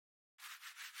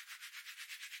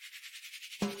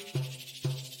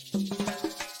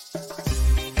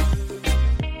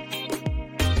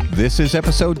This is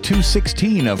episode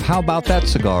 216 of How About That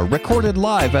Cigar, recorded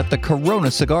live at the Corona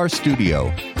Cigar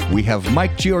Studio. We have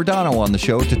Mike Giordano on the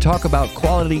show to talk about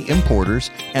quality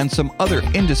importers and some other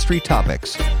industry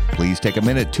topics. Please take a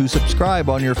minute to subscribe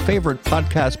on your favorite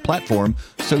podcast platform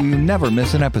so you never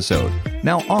miss an episode.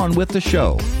 Now on with the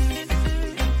show.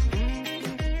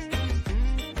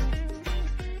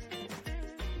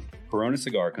 Corona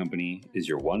Cigar Company is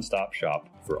your one-stop shop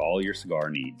for all your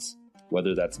cigar needs.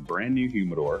 Whether that's a brand new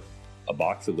humidor, a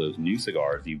box of those new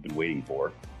cigars you've been waiting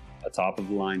for, a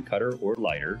top-of-the-line cutter or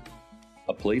lighter,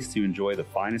 a place to enjoy the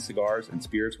finest cigars and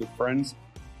spirits with friends,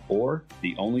 or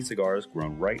the only cigars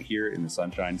grown right here in the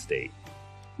Sunshine State,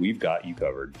 we've got you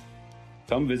covered.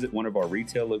 Come visit one of our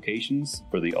retail locations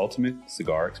for the ultimate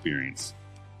cigar experience.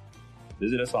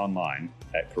 Visit us online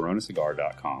at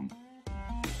coronacigar.com.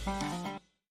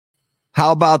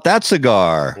 How about that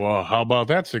cigar? Well, how about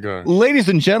that cigar? Ladies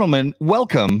and gentlemen,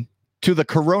 welcome to the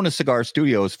Corona Cigar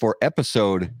Studios for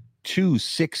episode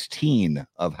 216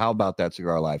 of How About That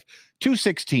Cigar Live.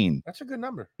 216. That's a good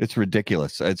number. It's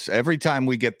ridiculous. It's every time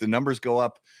we get the numbers go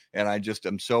up, and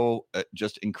I'm so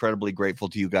just incredibly grateful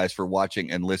to you guys for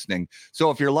watching and listening. So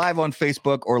if you're live on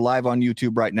Facebook or live on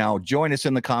YouTube right now, join us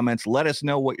in the comments. Let us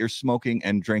know what you're smoking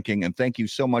and drinking, and thank you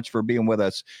so much for being with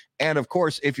us. And of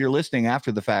course, if you're listening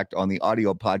after the fact on the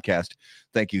audio podcast,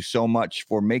 thank you so much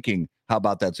for making How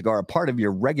About That Cigar a part of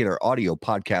your regular audio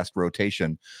podcast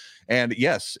rotation. And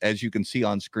yes, as you can see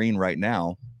on screen right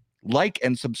now, like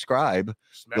and subscribe.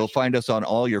 You'll find us on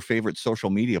all your favorite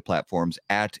social media platforms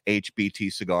at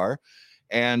HBT Cigar.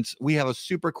 And we have a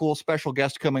super cool special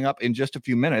guest coming up in just a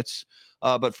few minutes.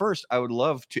 But first, I would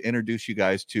love to introduce you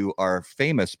guys to our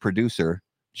famous producer,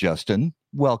 Justin.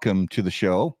 Welcome to the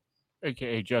show.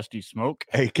 AKA Justy Smoke.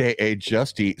 AKA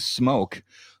Justy Smoke.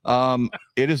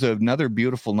 It is another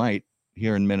beautiful night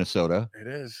here in Minnesota. It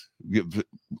is.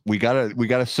 We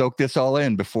gotta soak this all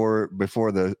in before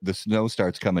the snow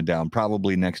starts coming down,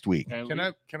 probably next week. Can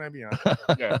I be honest?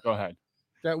 Yeah, go ahead.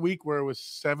 That week where it was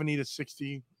 70 to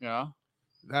 60, Yeah.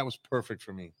 that was perfect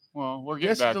for me. Well, we're getting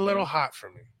Yes, back it's a little there. hot for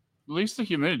me. At least the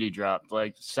humidity dropped.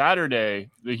 Like Saturday,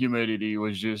 the humidity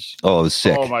was just. Oh, it was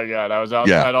sick. Oh my God! I was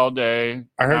outside all day.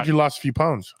 I heard you lost a few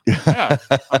pounds. Yeah,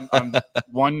 I'm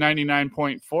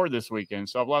 199.4 this weekend,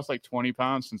 so I've lost like 20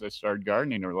 pounds since I started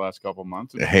gardening over the last couple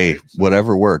months. It's Hey, great. So,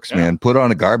 whatever works, Yeah. man. Put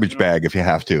on a garbage bag if you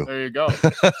have to. there you go.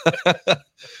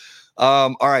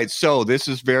 All right, so this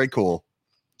is very cool.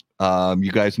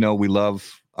 You guys know we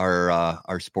love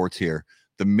our sports here.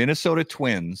 The Minnesota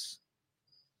Twins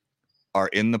are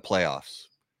in the playoffs.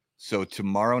 So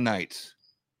tomorrow night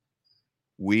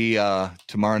we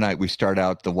start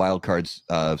out the wild cards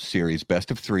series, best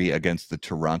of 3 against the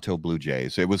Toronto Blue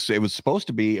Jays. It was supposed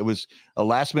to be a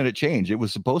last minute change. It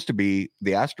was supposed to be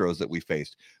the Astros that we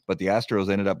faced, but the Astros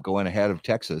ended up going ahead of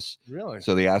Texas. Really?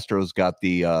 So the Astros got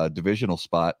the divisional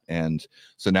spot, and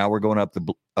so now we're going up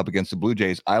against the Blue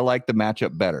Jays. I like the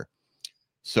matchup better.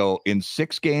 So in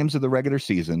 6 games of the regular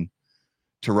season,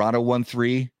 Toronto won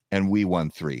 3 and we won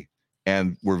 3.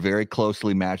 And we're very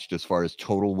closely matched as far as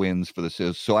total wins for the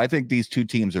season. So I think these two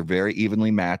teams are very evenly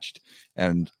matched,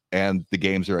 and the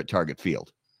games are at Target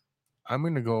Field. I'm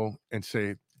going to go and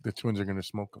say the Twins are going to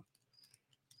smoke them.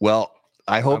 Well,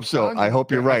 I hope I'm so. telling I you,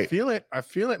 hope you're right. I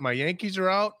feel it. My Yankees are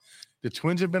out. The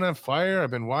Twins have been on fire.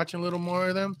 I've been watching a little more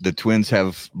of them. The Twins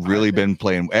have really been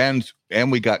playing, and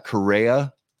we got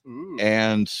Correa Ooh.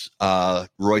 and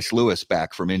Royce Lewis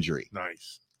back from injury.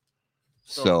 Nice.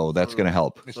 So that's going to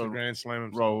help. Mr. So, Grand Slam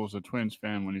himself. Roll's a Twins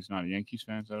fan when he's not a Yankees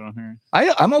fan. So I don't hear.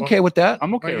 I'm okay with that. I'm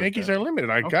My okay. with Yankees that. are limited.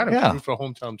 I Okay. got to Yeah. root for a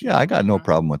hometown team. Yeah, I got no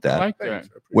problem with I that. like that. Thanks.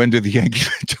 I appreciate When do the Yankees,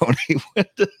 Tony?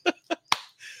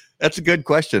 That's a good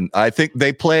question. I think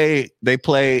they play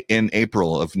in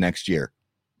April of next year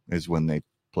is when they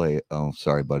play. Oh,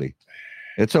 sorry, buddy.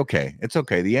 It's okay. It's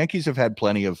okay. The Yankees have had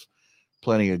plenty of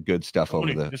good stuff over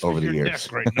the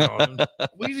years. Right now. I'm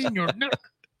squeezing your neck.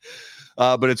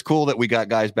 But it's cool that we got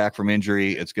guys back from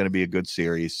injury. It's going to be a good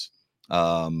series.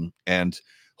 And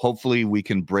hopefully we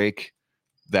can break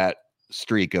that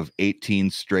streak of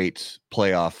 18 straight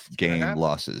playoff game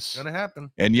losses. It's going to happen.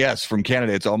 And yes, from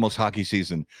Canada, it's almost hockey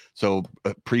season. So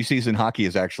preseason hockey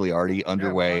is actually already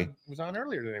underway. It was on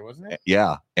earlier today, wasn't it?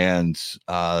 Yeah. And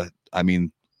I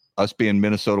mean, us being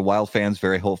Minnesota Wild fans,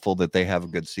 very hopeful that they have a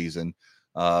good season.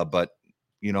 But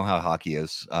you know how hockey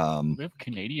is. We have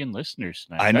Canadian listeners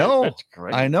now. I know. That's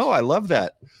great. I know. I love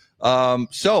that.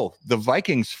 So the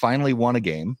Vikings finally won a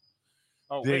game.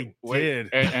 Oh, They did.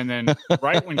 And then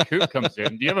right when Coop comes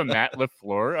in, do you have a Matt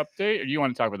LaFleur update, or do you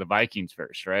want to talk about the Vikings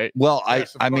first, right? Well,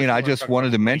 Yes, of I mean, course I you wanna just talk wanted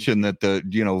about to the mention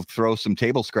that throw some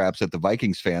table scraps at the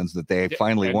Vikings fans that they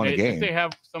finally And won a Did they game.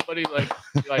 have somebody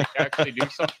like actually do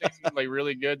something like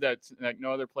really good that's like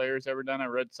no other player's ever done? I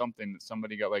read something that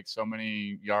somebody got like so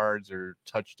many yards or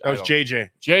touched. That was JJ.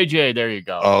 JJ, there you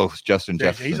go. Oh, Justin JJ,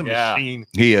 Jefferson. he's a Yeah. machine.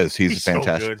 He is. He's a He's so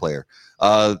fantastic good. player.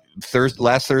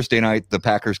 Last Thursday night, the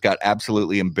Packers got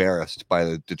absolutely embarrassed by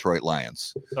the Detroit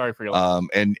Lions. Sorry for your loss.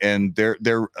 And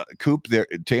Coop,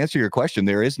 to answer your question,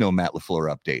 there is no Matt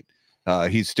LaFleur update.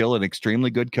 He's still an extremely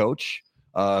good coach,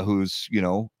 who's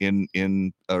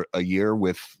in a year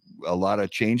with a lot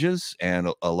of changes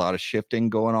and a lot of shifting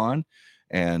going on.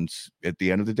 And at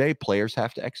the end of the day, players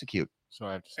have to execute. So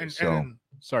I have to say, And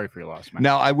sorry for your loss, man.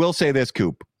 Now, I will say this,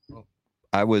 Coop.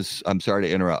 I'm sorry to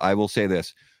interrupt. I will say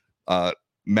this.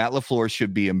 Matt LaFleur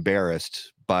should be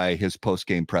embarrassed by his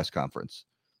post-game press conference.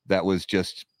 That was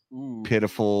just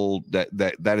pitiful.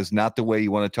 That is not the way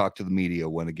you want to talk to the media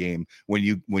when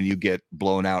you get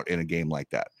blown out in a game like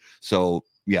that. So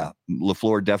yeah,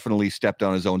 LaFleur definitely stepped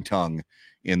on his own tongue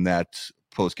in that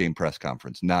post-game press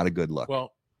conference. Not a good look.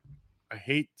 Well, I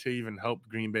hate to even help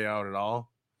Green Bay out at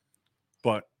all,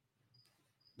 but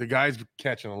the guy's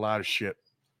catching a lot of shit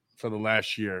for the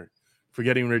last year for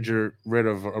getting rid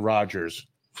of Rodgers.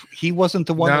 He wasn't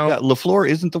the one LaFleur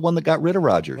isn't the one that got rid of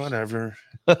Rodgers. Whatever.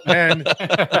 And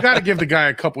you got to give the guy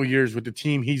a couple years with the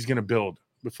team he's going to build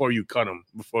before you cut him,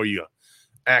 before you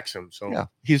axe him. So yeah,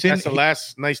 that's the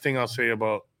last nice thing I'll say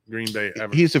about Green Bay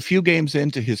ever. He's a few games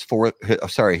into his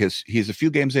he's a few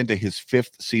games into his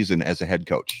 5th season as a head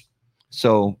coach.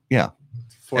 So yeah.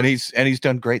 And he's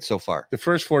done great so far. The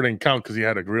first 4 didn't count because he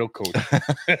had a real coach.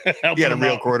 He had a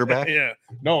real quarterback? Yeah.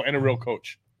 No, and a real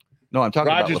coach. No, I'm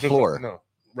talking about LaFleur.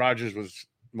 Rodgers was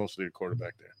mostly a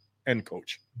quarterback there and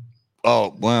coach.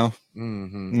 Oh, well,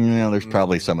 yeah, there's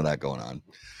probably some of that going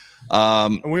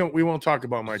on. We won't talk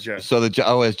about my Jets. So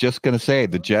I was just going to say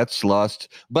the Jets lost,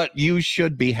 but you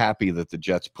should be happy that the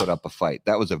Jets put up a fight.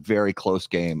 That was a very close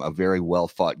game, a very well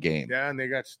fought game. Yeah, and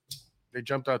they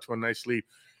jumped out to a nice lead.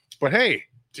 But hey,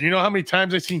 do you know how many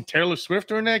times I've seen Taylor Swift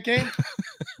during that game?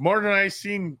 More than I've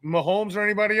seen Mahomes or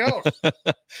anybody else.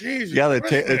 Jesus, yeah,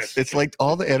 it's like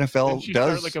all the NFL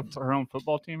does. Start like her own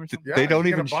football team or something. Yeah, they don't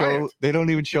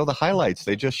even show the highlights.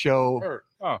 They just show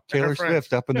Taylor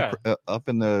Swift up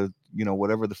in the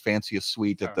whatever the fanciest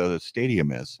suite at the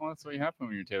stadium is. Well, that's what you happen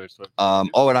when you're Taylor Swift. And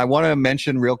I want to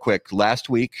mention real quick. Last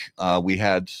week, we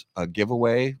had a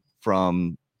giveaway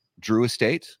from Drew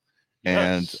Estate.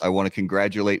 And I want to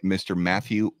congratulate Mr.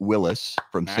 Matthew Willis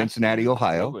from Cincinnati,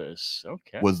 Ohio.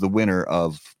 Was the winner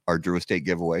of our Drew Estate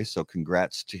giveaway. So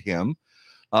congrats to him.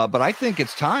 But I think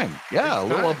it's time. Yeah, a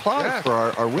little applause for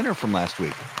our winner from last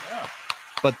week. Yeah.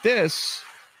 But this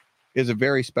is a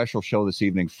very special show this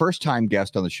evening. First time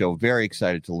guest on the show. Very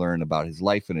excited to learn about his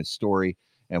life and his story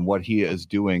and what he is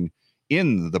doing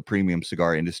in the premium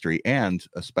cigar industry and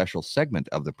a special segment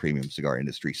of the premium cigar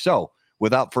industry. So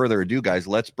without further ado, guys,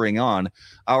 let's bring on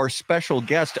our special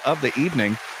guest of the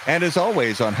evening. And as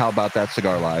always on How About That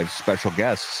Cigar Live, special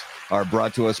guests are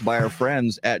brought to us by our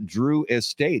friends at Drew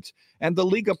Estate. And the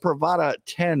Liga Privada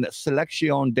 10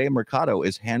 Selección de Mercado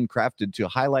is handcrafted to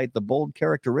highlight the bold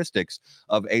characteristics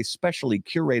of a specially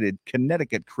curated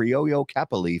Connecticut Criollo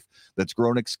Capa leaf that's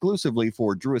grown exclusively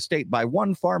for Drew Estate by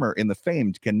one farmer in the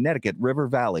famed Connecticut River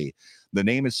Valley. The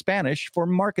name is Spanish for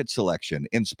market selection,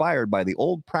 inspired by the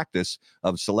old practice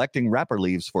of selecting wrapper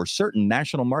leaves for certain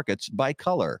national markets by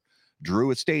color.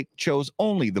 Drew Estate chose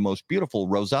only the most beautiful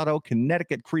Rosado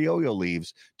Connecticut Criollo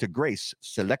leaves to grace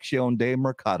Selección de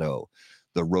Mercado.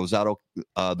 The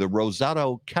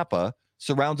Rosado Capa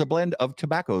surrounds a blend of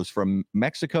tobaccos from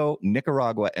Mexico,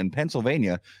 Nicaragua, and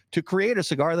Pennsylvania to create a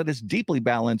cigar that is deeply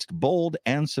balanced, bold,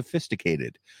 and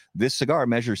sophisticated. This cigar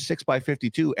measures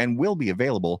 6x52 and will be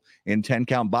available in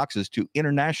 10-count boxes to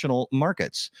international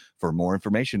markets. For more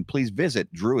information, please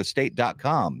visit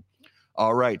drewestate.com.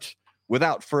 All right.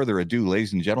 Without further ado,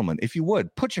 ladies and gentlemen, if you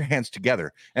would, put your hands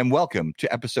together and welcome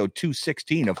to episode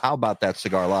 216 of How About That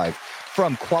Cigar Live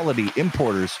from Quality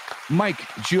Importers, Mike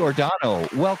Giordano.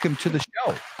 Welcome to the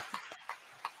show.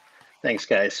 Thanks,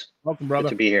 guys. Welcome, brother.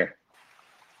 Good to be here.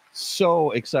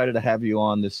 So excited to have you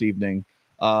on this evening.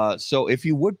 So if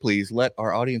you would please let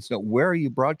our audience know, where are you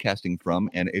broadcasting from?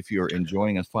 And if you're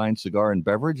enjoying a fine cigar and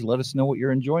beverage, let us know what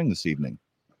you're enjoying this evening.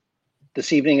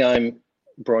 This evening, I'm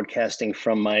broadcasting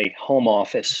from my home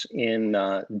office in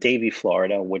Davie,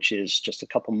 Florida, which is just a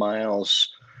couple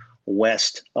miles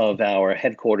west of our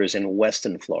headquarters in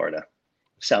Weston, Florida,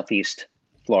 southeast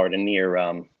Florida, near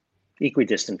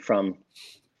equidistant from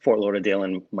Fort Lauderdale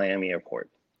and Miami Airport.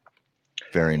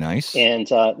 Very nice. And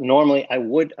normally I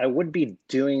would be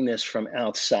doing this from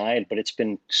outside, but it's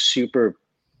been super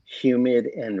humid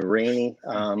and rainy.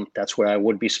 That's where I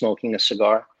would be smoking a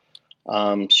cigar.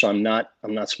 So I'm not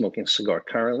smoking a cigar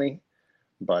currently,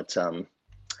 but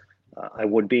I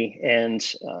would be, and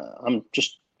I'm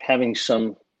just having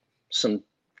some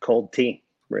cold tea,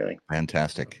 really.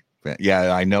 Fantastic.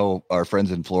 Yeah, I know our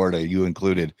friends in Florida, you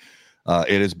included.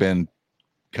 It has been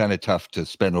kind of tough to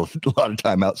spend a lot of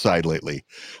time outside lately,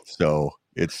 so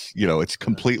it's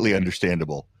completely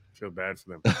understandable. Feel bad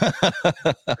for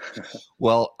them.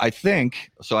 Well, I think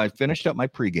so. I finished up my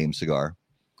pregame cigar,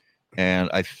 and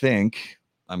I think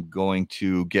I'm going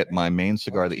to get my main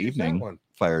cigar of the evening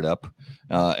fired up,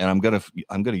 and I'm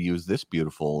gonna use this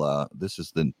beautiful. This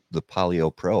is the Palio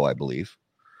Pro, I believe.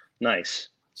 Nice.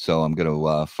 So I'm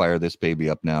gonna fire this baby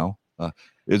up now.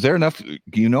 Is there enough?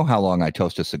 Do you know how long I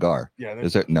toast a cigar? Yeah.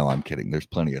 Is there? No, I'm kidding. There's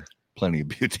plenty of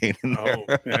butane in there. Oh,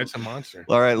 yeah, it's a monster.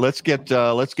 All right, let's get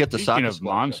the Speaking of Saka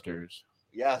monsters.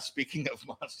 Yeah, speaking of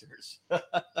monsters.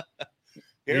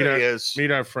 Here he is.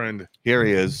 Meet our friend. Here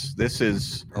he is. This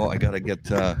is. Oh, I gotta get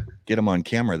him on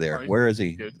camera there. Where is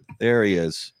he? Good. There he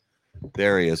is.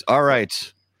 There he is. All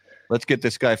right, let's get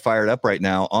this guy fired up right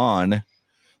now on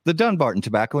the Dunbarton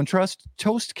Tobacco and Trust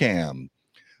Toast Cam.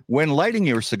 When lighting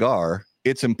your cigar,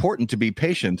 it's important to be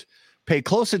patient, pay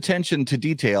close attention to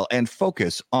detail, and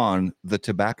focus on the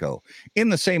tobacco. In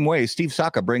the same way, Steve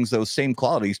Saka brings those same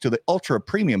qualities to the ultra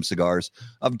premium cigars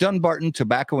of Dunbarton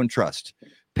Tobacco and Trust.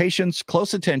 Patience,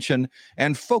 close attention,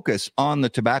 and focus on the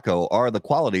tobacco are the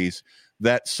qualities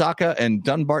that Saka and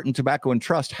Dunbarton Tobacco and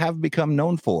Trust have become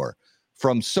known for.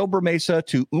 From Sober Mesa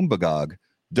to Umbagog,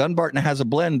 Dunbarton has a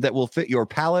blend that will fit your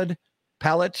palate,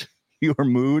 your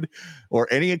mood, or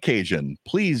any occasion.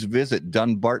 Please visit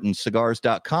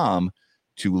dunbartoncigars.com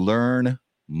to learn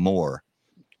more.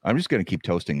 I'm just going to keep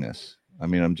toasting this. I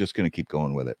mean, I'm just going to keep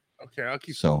going with it. Okay, I'll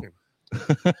keep So,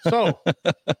 so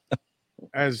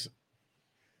as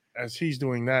he's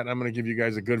doing that, I'm going to give you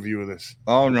guys a good view of this.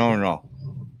 Oh, no.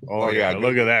 Oh yeah,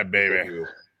 look at that, baby.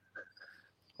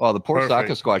 Oh, the poor Perfect.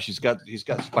 Saka squash. He's got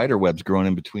spider webs growing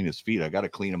in between his feet. I got to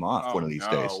clean him off one of these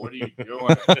days. What are you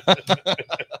doing?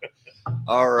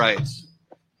 All right.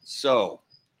 So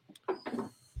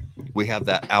we have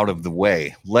that out of the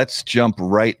way. Let's jump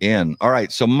right in. All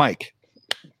right. So Mike.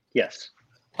 Yes.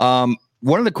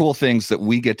 One of the cool things that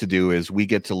we get to do is we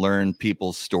get to learn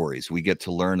people's stories. We get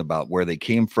to learn about where they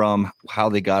came from, how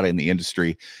they got in the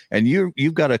industry. And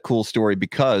you've got a cool story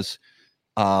because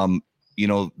the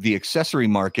accessory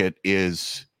market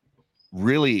is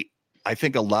really, I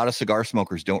think a lot of cigar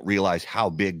smokers don't realize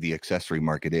how big the accessory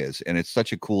market is. And it's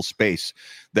such a cool space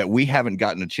that we haven't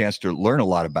gotten a chance to learn a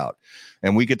lot about.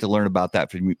 And we get to learn about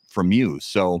that from you.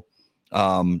 So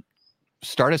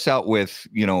start us out with,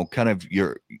 kind of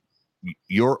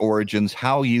your origins,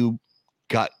 how you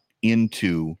got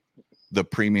into the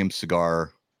premium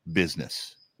cigar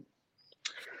business.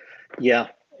 Yeah,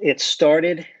 it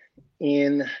started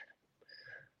in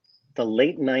the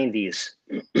late 90s,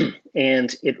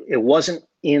 and it wasn't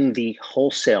in the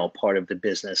wholesale part of the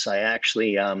business. I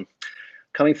actually,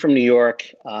 coming from New York,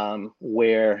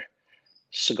 where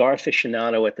Cigar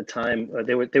Aficionado at the time,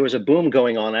 there was a boom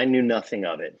going on. I knew nothing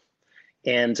of it.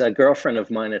 And a girlfriend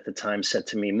of mine at the time said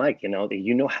to me, Mike, you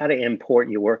know how to import.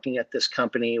 You're working at this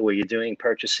company where you're doing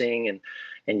purchasing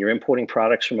and you're importing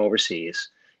products from overseas.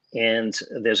 And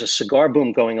there's a cigar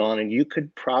boom going on, and you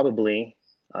could probably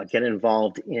get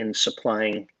involved in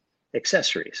supplying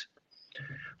accessories.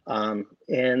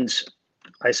 And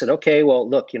I said, okay, well,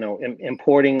 look,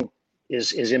 importing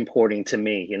is importing to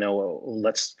me.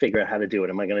 Let's figure out how to do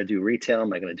it. Am I going to do retail?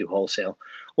 Am I going to do wholesale?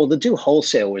 Well, to do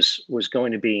wholesale was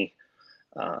going to be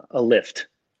a lift,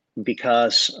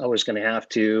 because I was going to have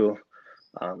to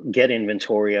get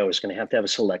inventory. I was going to have a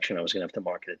selection. I was going to have to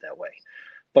market it that way.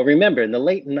 But remember, in the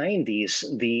late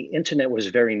 90s, the internet was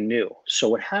very new. So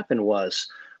what happened was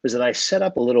that I set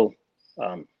up a little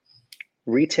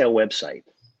retail website,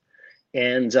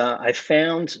 and I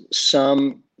found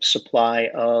some supply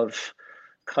of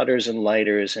cutters and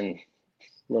lighters and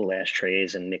little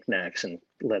ashtrays and knickknacks and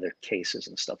leather cases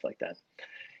and stuff like that.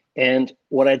 And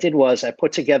what I did was I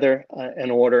put together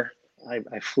an order.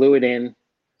 I flew it in.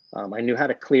 I knew how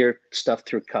to clear stuff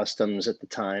through customs at the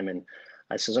time. And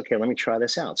I says, okay, let me try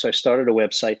this out. So I started a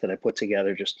website that I put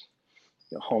together, just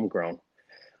homegrown.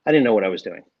 I didn't know what I was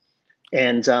doing.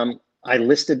 And I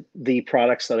listed the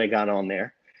products that I got on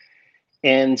there.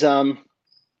 And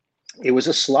it was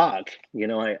a slog.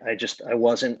 I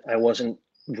wasn't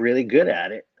really good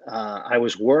at it. I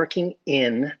was working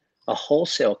in a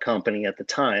wholesale company at the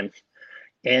time,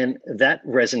 And that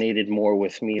resonated more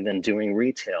with me than doing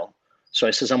retail. So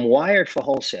I says, I'm wired for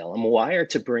wholesale. I'm wired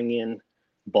to bring in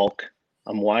bulk.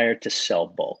 I'm wired to sell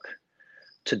bulk.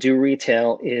 To do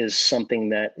retail is something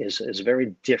that is a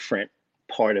very different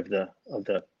part of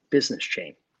the business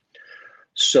chain.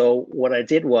 So what I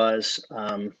did was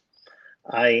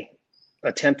I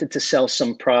attempted to sell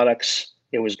some products.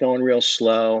 It was going real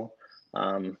slow.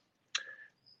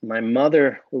 My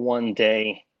mother one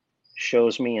day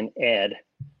shows me an ad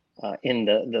in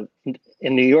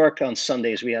New York on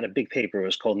Sundays. We had a big paper. It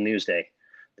was called Newsday.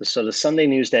 So the Sunday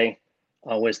Newsday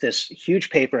was this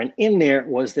huge paper, and in there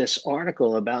was this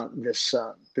article about this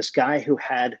guy who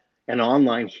had an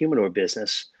online humidor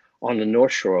business on the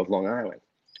North Shore of Long Island.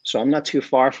 So I'm not too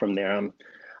far from there.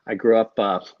 I grew up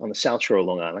on the South Shore of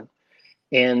Long Island.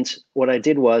 And what I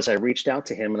did was I reached out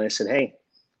to him and I said, hey,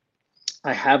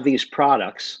 I have these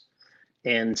products,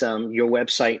 and your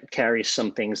website carries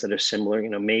some things that are similar.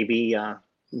 Maybe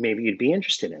you'd be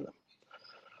interested in them.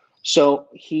 So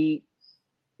he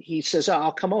says,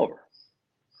 I'll come over.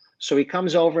 So he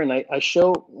comes over and I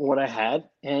show what I had,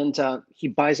 and he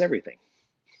buys everything.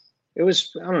 It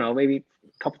was, I don't know, maybe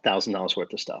a couple $1,000s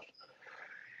worth of stuff.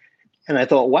 And I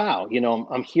thought, wow,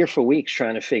 I'm here for weeks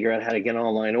trying to figure out how to get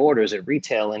online orders at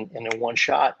retail, and in one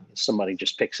shot, somebody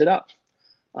just picks it up.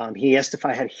 He asked if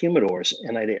I had humidors,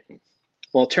 and I didn't.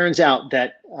 Well, it turns out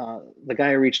that the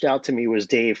guy who reached out to me was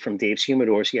Dave from Dave's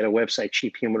Humidors. He had a website,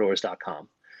 cheaphumidors.com.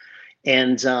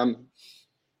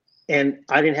 And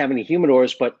I didn't have any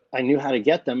humidors, but I knew how to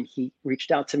get them. He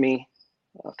reached out to me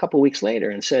a couple of weeks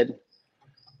later and said,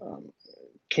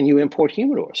 can you import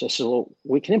humidors? I said, well,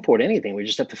 we can import anything. We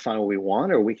just have to find what we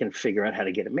want, or we can figure out how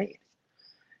to get it made.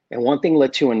 And one thing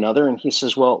led to another. And he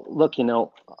says, well, look,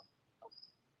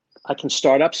 I can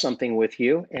start up something with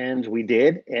you. And we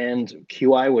did. And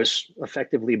QI was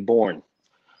effectively born.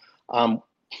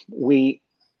 We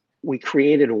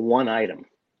created one item.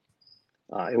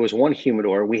 It was one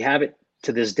humidor. We have it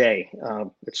to this day.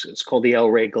 It's called the El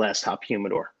Rey glass top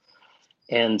humidor.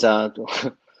 And that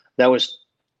was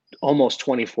almost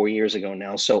 24 years ago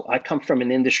now. So I come from an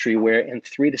industry where in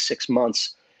 3 to 6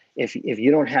 months, if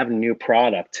you don't have a new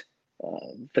product,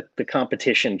 the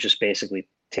competition just basically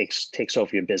takes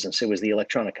over your business. It was the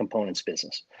electronic components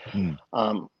business.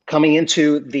 Coming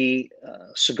into the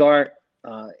cigar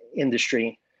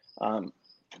industry,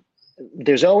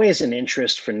 there's always an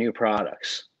interest for new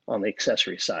products on the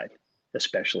accessory side,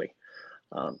 especially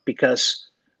because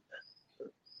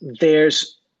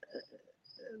there's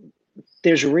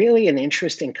really an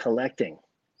interest in collecting.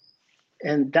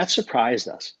 And that surprised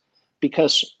us,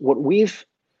 because what we've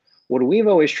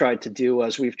always tried to do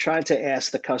is we've tried to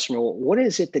ask the customer, well, what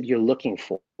is it that you're looking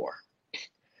for?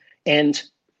 And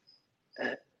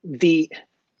the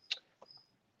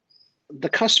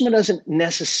customer doesn't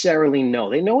necessarily know.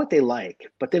 They know what they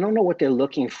like, but they don't know what they're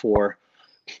looking for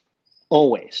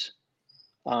always.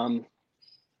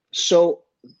 So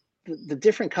the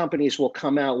different companies will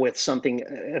come out with something.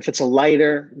 If it's a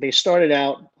lighter, they started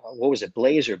out, what was it,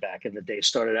 Blazer back in the day,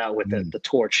 started out with the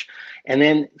torch, and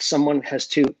then someone has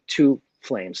two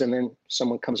flames, and then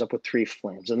someone comes up with 3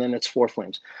 flames, and then it's 4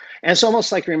 flames. And it's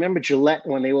almost like, remember Gillette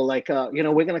when they were like, we're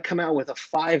going to come out with a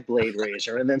 5-blade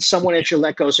razor, and then someone at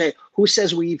Gillette goes, hey, who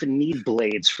says we even need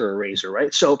blades for a razor,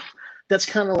 right? So that's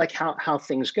kind of like how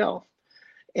things go.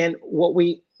 And what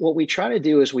we try to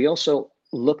do is we also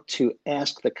look to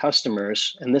ask the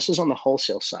customers, and this is on the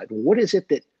wholesale side, what is it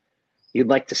that you'd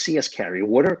like to see us carry?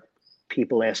 What are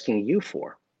people asking you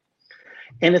for?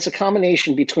 And it's a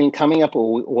combination between coming up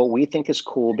with what we think is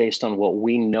cool based on what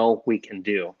we know we can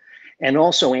do, and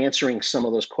also answering some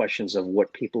of those questions of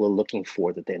what people are looking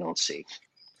for that they don't see.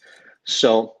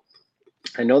 So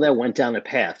I know that went down a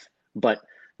path, but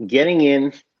getting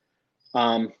in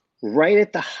right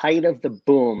at the height of the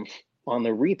boom on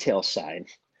the retail side,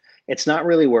 it's not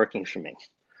really working for me.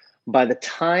 By the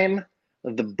time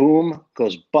the boom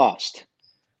goes bust,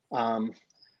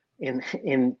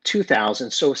 in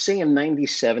 2000, so say in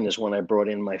 97 is when I brought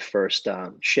in my first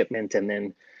shipment, and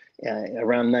then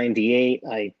around 98,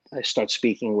 I start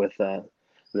speaking with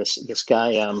this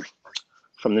guy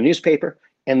from the newspaper,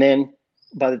 and then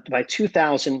by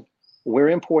 2000, we're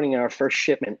importing our first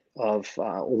shipment of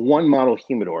 1 model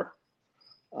humidor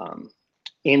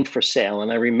in for sale.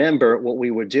 And I remember what we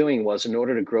were doing was, in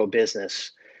order to grow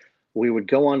business, we would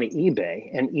go on to eBay,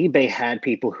 and eBay had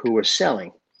people who were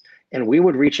selling. And we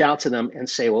would reach out to them and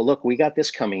say, well, look, we got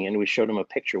this coming in. We showed them a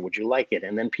picture. Would you like it?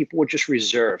 And then people would just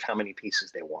reserve how many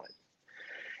pieces they wanted.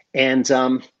 And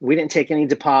we didn't take any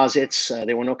deposits.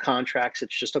 There were no contracts.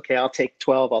 It's just, okay, I'll take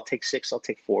 12, I'll take 6, I'll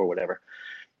take 4, whatever.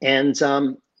 And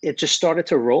it just started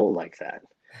to roll like that.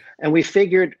 And we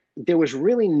figured there was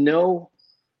really no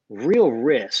real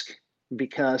risk,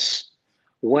 because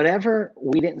whatever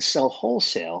we didn't sell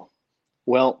wholesale,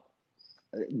 well,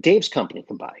 Dave's company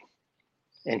could buy,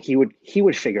 and he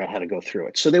would figure out how to go through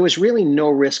it. So there was really no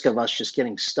risk of us just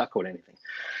getting stuck with anything.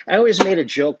 I always made a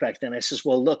joke back then. I says,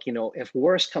 well, look, if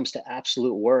worse comes to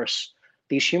absolute worse,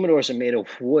 these humidors are made of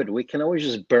wood. We can always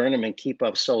just burn them and keep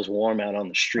ourselves warm out on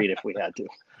the street if we had to.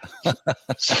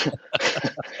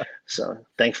 So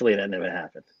thankfully that never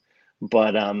happened.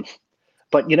 But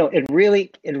it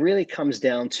really comes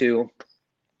down to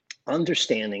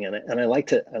understanding, and I like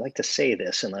to say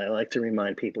this, and I like to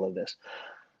remind people of this.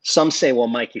 Some say, well,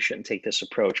 Mike, you shouldn't take this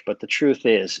approach, but the truth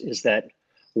is that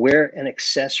we're an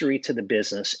accessory to the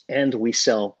business, and we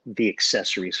sell the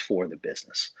accessories for the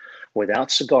business. Without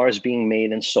cigars being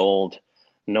made and sold,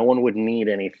 no one would need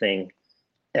anything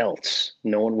else.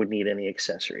 No one would need any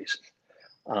accessories.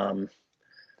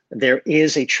 There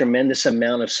is a tremendous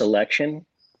amount of selection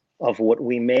of what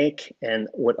we make and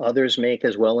what others make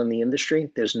as well in the industry.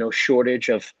 There's no shortage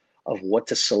of what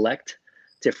to select,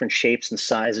 different shapes and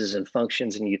sizes and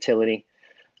functions and utility,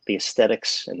 the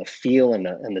aesthetics and the feel and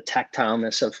the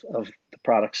tactileness of the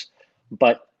products.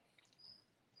 But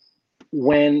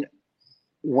when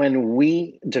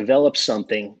we develop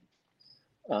something,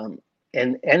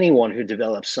 and anyone who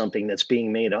develops something that's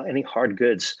being made, any hard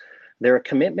goods, there are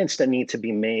commitments that need to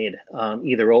be made,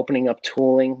 either opening up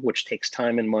tooling, which takes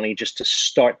time and money just to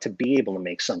start to be able to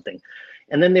make something.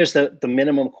 And then there's the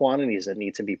minimum quantities that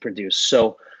need to be produced.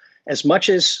 So as much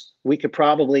as we could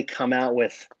probably come out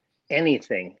with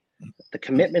anything, the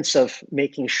commitments of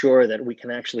making sure that we can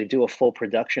actually do a full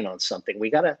production on something, we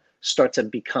got to start to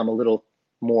become a little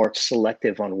more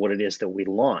selective on what it is that we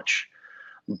launch.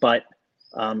 But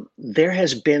there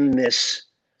has been this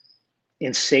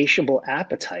insatiable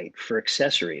appetite for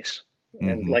accessories.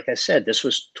 And like I said, this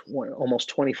was almost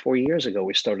 24 years ago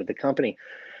we started the company.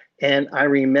 And I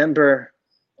remember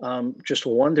just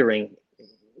wondering,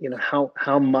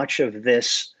 how much of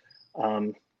this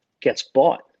gets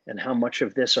bought, and how much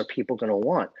of this are people going to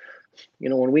want?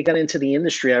 When we got into the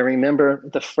industry, I remember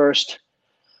the first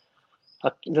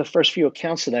few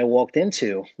accounts that I walked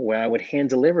into where I would hand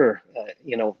deliver,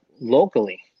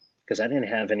 locally, because I didn't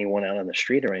have anyone out on the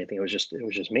street or anything. It was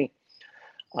just me.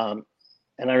 And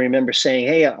I remember saying,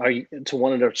 hey, are you, to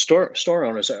one of the store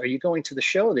owners, are you going to the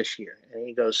show this year? And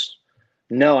he goes,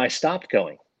 no, I stopped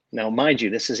going. Now, mind you,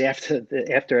 this is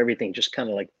after everything just kind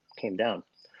of like came down.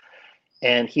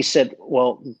 And he said,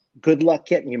 well, good luck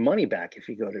getting your money back if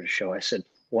you go to the show. I said,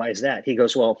 why is that? He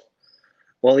goes, well,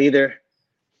 either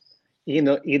you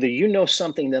know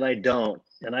something that I don't,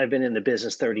 and I've been in the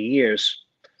business 30 years,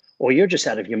 or you're just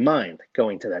out of your mind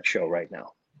going to that show right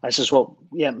now. I says, well,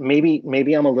 yeah,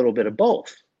 maybe I'm a little bit of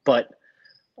both, but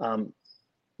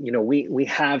we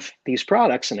have these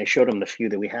products, and I showed him the few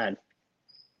that we had.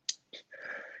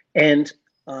 And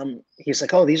he's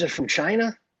like, oh, these are from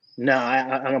China? No,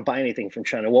 I don't buy anything from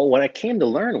China. Well, what I came to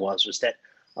learn was that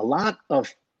a lot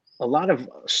of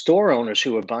store owners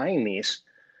who were buying these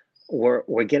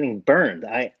were getting burned.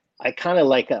 I kind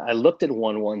of I looked at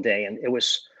one day, and it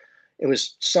was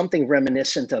something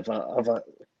reminiscent of a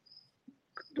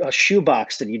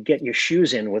shoebox that you'd get your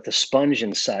shoes in with a sponge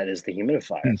inside as the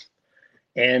humidifier.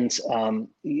 And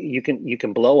you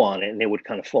can blow on it and it would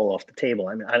kind of fall off the table.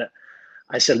 I mean,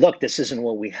 I said, look, this isn't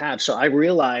what we have. So I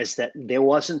realized that there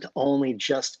wasn't only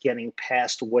just getting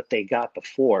past what they got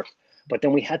before, but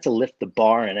then we had to lift the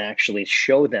bar and actually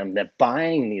show them that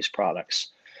buying these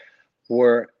products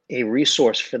were a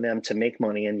resource for them to make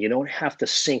money. And you don't have to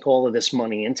sink all of this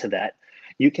money into that.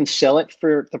 You can sell it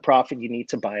for the profit you need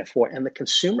to buy it for, and the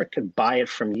consumer could buy it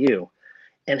from you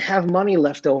and have money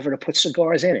left over to put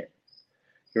cigars in it.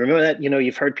 You remember that?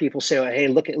 You've heard people say, oh, hey,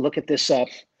 look at this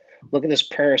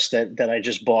purse that I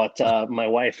just bought my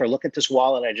wife, or look at this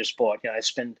wallet I just bought. I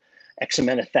spend X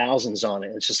amount of thousands on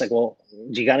it. It's just like, well,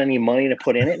 do you got any money to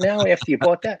put in it now after you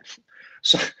bought that?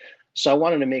 So I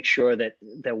wanted to make sure that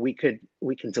we can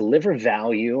deliver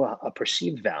value, a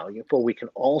perceived value, but we can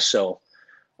also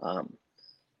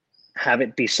have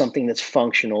it be something that's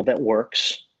functional, that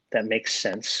works, that makes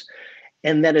sense,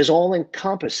 and that is all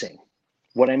encompassing.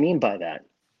 What I mean by that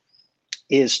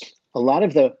is a lot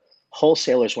of the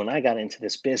wholesalers, when I got into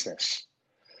this business,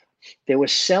 they were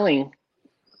selling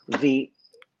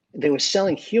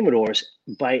humidors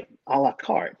by a la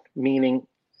carte, meaning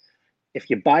if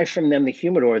you buy from them the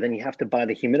humidor, then you have to buy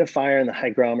the humidifier and the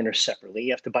hygrometer separately.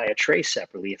 You have to buy a tray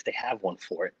separately if they have one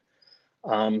for it.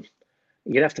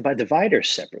 You'd have to buy dividers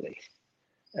separately.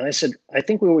 And I said, I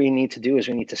think what we need to do is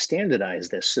we need to standardize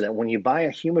this so that when you buy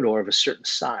a humidor of a certain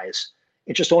size,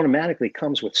 it just automatically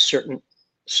comes with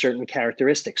certain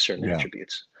characteristics, certain Yeah.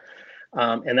 attributes.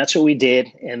 And that's what we did.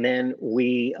 And then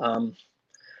we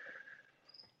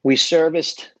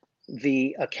serviced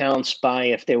the accounts by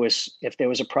if there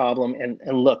was a problem.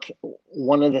 And look,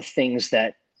 one of the things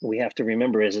that we have to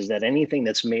remember is that anything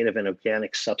that's made of an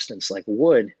organic substance like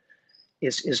wood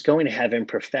is going to have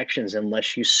imperfections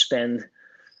unless you spend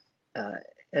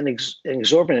an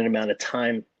exorbitant amount of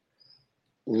time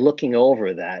looking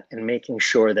over that and making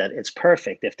sure that it's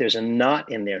perfect. If there's a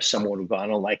knot in there, someone would go, I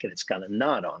don't like it, it's got a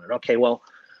knot on it. Okay, well,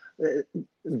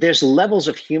 there's levels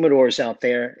of humidors out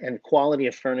there and quality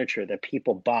of furniture that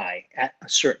people buy at a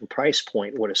certain price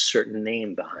point with a certain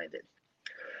name behind it.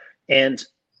 And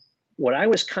what I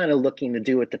was kind of looking to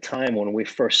do at the time when we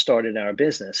first started our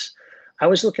business, I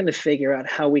was looking to figure out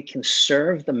how we can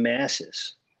serve the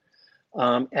masses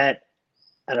at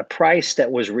a price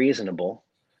that was reasonable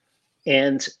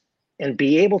and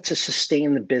be able to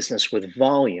sustain the business with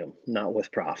volume, not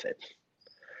with profit.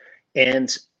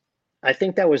 And I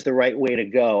think that was the right way to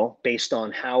go based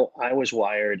on how I was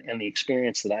wired and the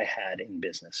experience that I had in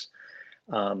business.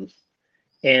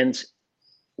 And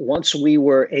once we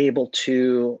were able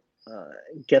to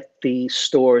get the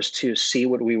stores to see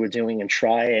what we were doing and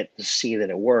try it to see that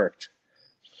it worked,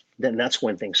 then that's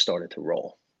when things started to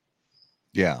roll.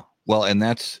 Yeah. Well, and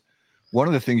that's one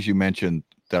of the things you mentioned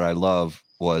that I love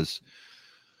was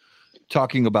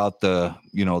talking about the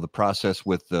process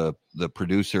with the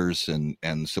producers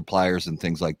and suppliers and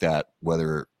things like that,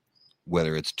 whether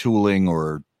it's tooling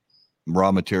or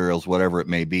raw materials, whatever it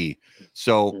may be.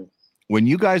 So when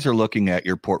you guys are looking at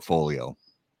your portfolio,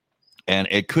 and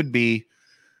it could be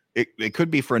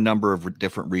for a number of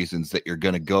different reasons that you're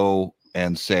going to go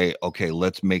and say, okay,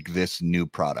 let's make this new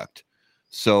product.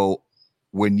 So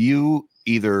when you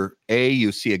either A,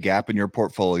 you see a gap in your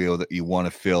portfolio that you want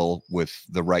to fill with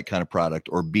the right kind of product,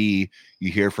 or B,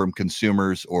 you hear from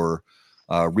consumers or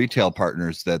retail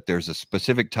partners that there's a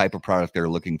specific type of product they're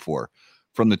looking for.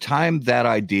 From the time that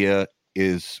idea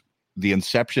is the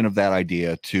inception of that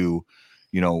idea to,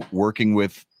 working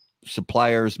with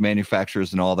suppliers,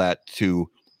 manufacturers, and all that, to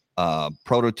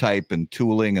prototype and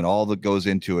tooling and all that goes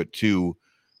into it, to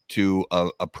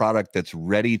a product that's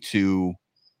ready to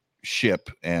ship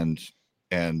and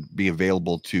be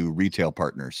available to retail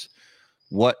partners.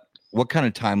 What kind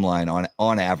of timeline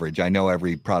on average? I know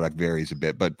every product varies a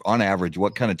bit, but on average,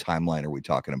 what kind of timeline are we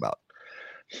talking about?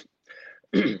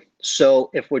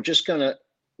 So if we're just going to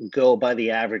go by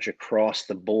the average across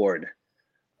the board,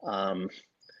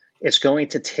 it's going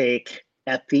to take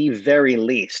at the very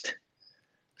least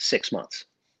 6 months.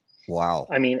 Wow.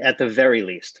 I mean, at the very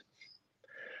least.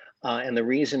 And the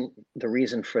reason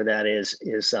for that is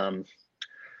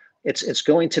it's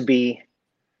going to be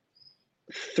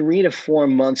 3 to 4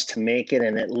 months to make it,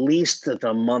 and at least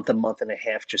a month and a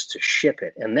half just to ship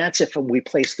it. And that's if we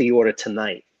place the order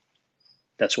tonight.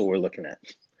 That's what we're looking at.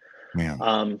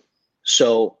 Man.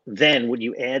 So then what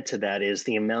you add to that is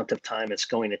the amount of time it's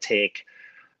going to take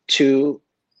to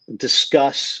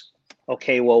discuss,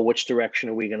 okay, well, which direction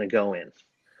are we going to go in?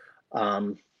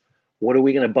 What are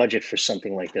we going to budget for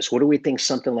something like this? What do we think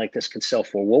something like this could sell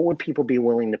for? What would people be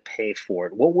willing to pay for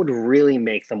it? What would really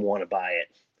make them want to buy it?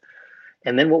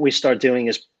 And then what we start doing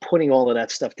is putting all of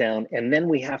that stuff down. And then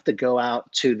we have to go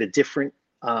out to the different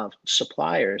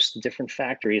suppliers, the different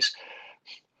factories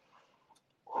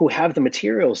who have the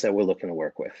materials that we're looking to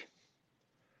work with.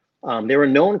 There are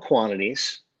known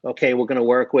quantities. Okay, we're going to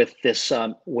work with this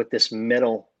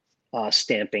metal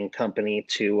stamping company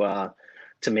to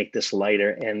make this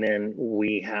lighter, and then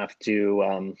we have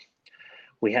to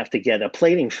get a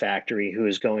plating factory who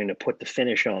is going to put the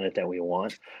finish on it that we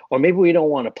want. Or maybe we don't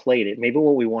want to plate it. Maybe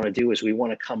what we want to do is we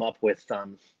want to come up with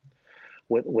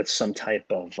some type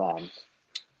of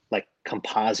like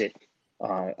composite,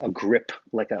 a grip,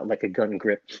 like a gun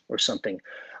grip or something.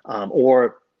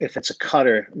 Or if it's a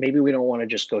cutter, maybe we don't want to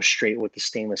just go straight with the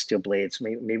stainless steel blades.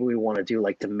 Maybe we want to do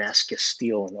like Damascus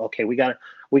steel. And okay, we got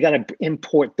to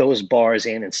import those bars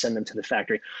in and send them to the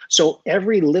factory. So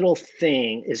every little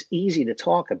thing is easy to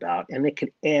talk about, and it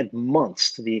could add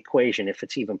months to the equation if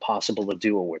it's even possible to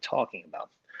do what we're talking about.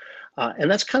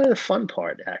 And that's kind of the fun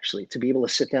part, actually, to be able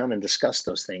to sit down and discuss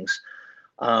those things.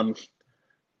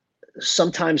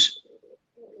 Sometimes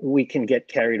we can get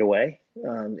carried away.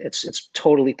 It's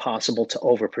totally possible to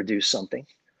overproduce something.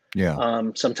 Yeah.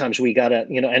 Sometimes we gotta,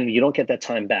 and you don't get that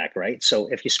time back, right? So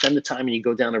if you spend the time and you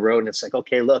go down the road and it's like,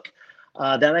 okay, look,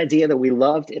 that idea that we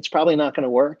loved, it's probably not going to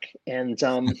work. And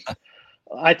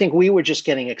I think we were just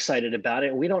getting excited about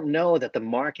it. We don't know that the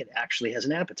market actually has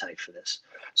an appetite for this.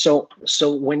 So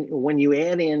when you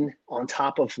add in on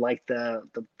top of like the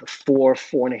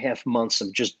 4.5 months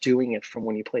of just doing it from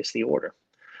when you place the order,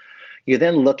 you're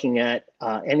then looking at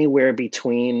anywhere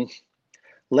between,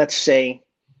 let's say,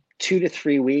 2 to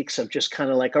 3 weeks of just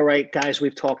kind of like, all right, guys,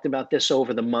 we've talked about this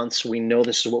over the months. We know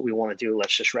this is what we want to do.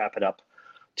 Let's just wrap it up.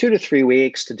 2 to 3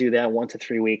 weeks to do that, 1 to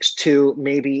 3 weeks, to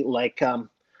maybe like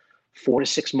 4 to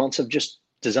 6 months of just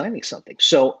designing something.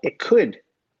 So it could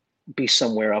be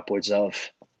somewhere upwards of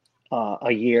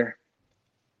a year,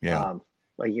 a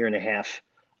year and a half.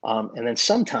 And then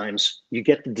sometimes you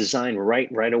get the design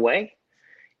right away,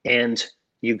 and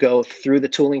you go through the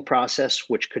tooling process,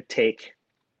 which could take,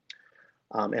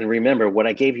 and remember what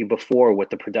I gave you before with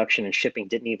the production and shipping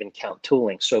didn't even count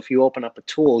tooling. So if you open up a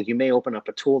tool, you may open up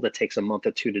a tool that takes a month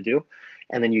or 2 to do,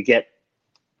 and then you get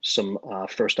some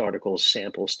first articles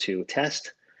samples to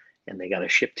test, and they got to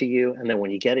ship to you. And then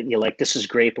when you get it, you're like, this is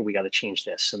great, but we got to change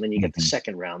this. And then you get the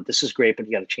second round. This is great, but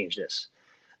you got to change this.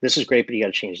 This is great, but you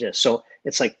got to change this. So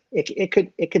it's like, it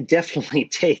could definitely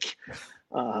take,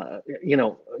 a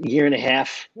year and a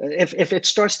half. If it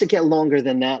starts to get longer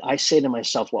than that, I say to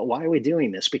myself, well, why are we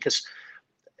doing this? Because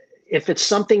if it's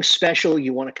something special,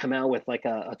 you want to come out with like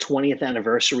a 20th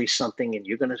anniversary something, and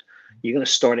you're gonna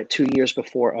start it 2 years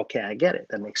before. Okay, I get it.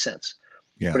 That makes sense.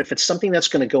 Yeah. But if it's something that's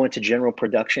going to go into general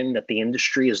production that the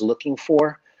industry is looking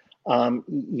for,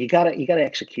 you gotta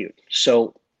execute.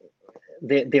 So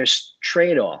there's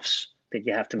trade-offs that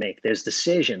you have to make. There's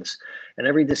decisions, and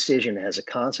every decision has a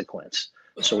consequence.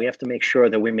 So we have to make sure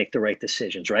that we make the right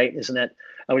decisions, right? Isn't that?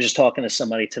 I was just talking to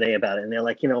somebody today about it, and they're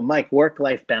like, Mike,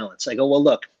 work-life balance. I go, well,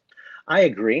 look, I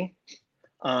agree.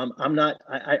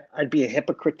 I'd be a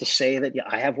hypocrite to say that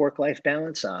I have work-life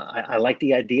balance. I like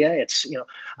the idea. It's,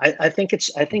 I think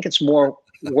it's more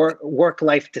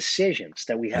work-life decisions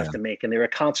that we have to make, and there are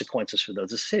consequences for those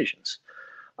decisions.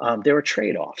 There are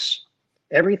trade-offs.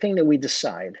 Everything that we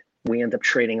decide, we end up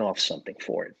trading off something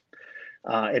for it.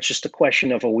 It's just a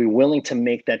question of, are we willing to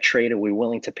make that trade? Are we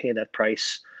willing to pay that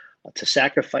price to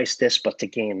sacrifice this, but to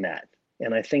gain that?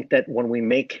 And I think that when we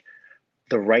make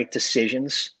the right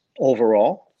decisions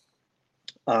overall,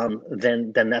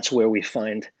 then that's where we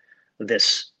find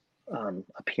this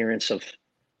appearance of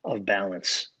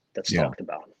balance that's talked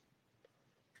about.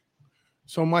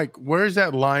 So, Mike, where's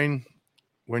that line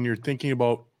when you're thinking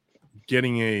about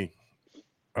getting a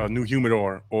new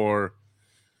humidor, or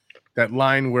that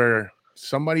line where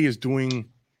somebody is doing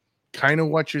kind of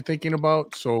what you're thinking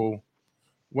about? So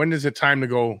when is it time to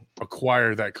go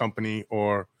acquire that company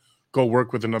or go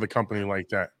work with another company like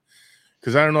that?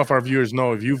 Because I don't know if our viewers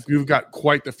know, if you've got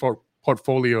quite the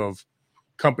portfolio of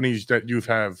companies that you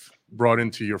have brought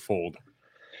into your fold.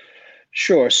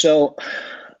 Sure. So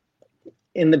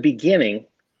in the beginning,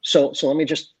 so let me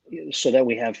just, so that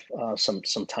we have some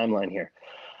timeline here.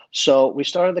 So we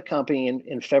started the company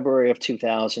in February of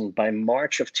 2000. By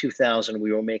March of 2000,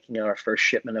 we were making our first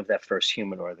shipment of that first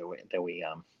humidor that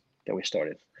we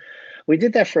started. We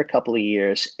did that for a couple of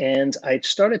years, and I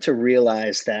started to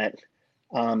realize that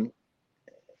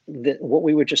what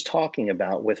we were just talking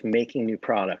about with making new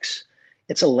products,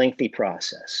 it's a lengthy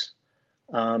process.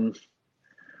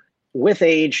 With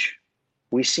age,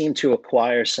 we seem to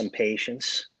acquire some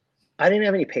patience. I didn't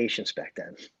have any patience back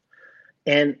then.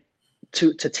 And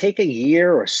to take a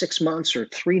year or 6 months or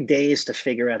 3 days to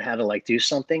figure out how to do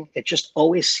something, it just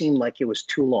always seemed like it was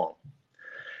too long.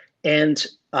 And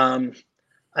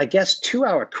I guess to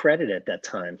our credit at that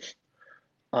time,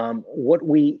 what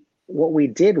we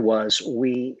did was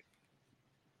we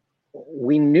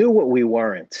knew what we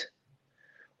weren't.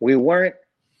 We weren't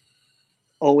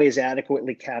always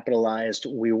adequately capitalized.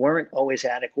 We weren't always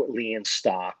adequately in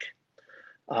stock.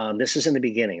 This is in the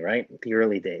beginning, right? The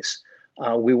early days.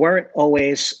 We weren't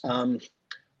always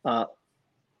a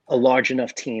large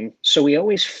enough team. So we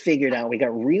always figured out, we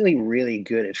got really, really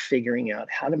good at figuring out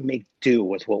how to make do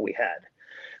with what we had.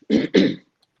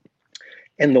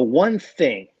 And the one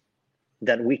thing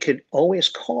that we could always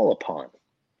call upon,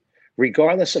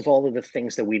 regardless of all of the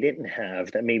things that we didn't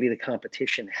have, that maybe the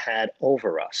competition had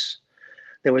over us,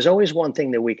 there was always one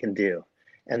thing that we can do,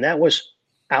 and that was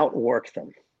outwork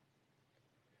them.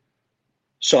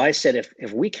 So I said,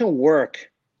 if we can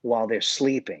work while they're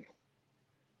sleeping,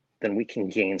 then we can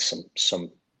gain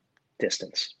some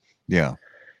distance. Yeah.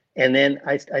 And then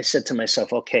I said to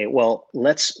myself, okay, well,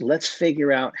 let's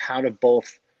figure out how to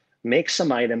both make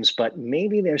some items, but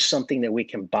maybe there's something that we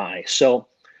can buy. So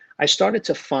I started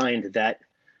to find that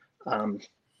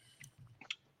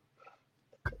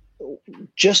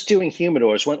just doing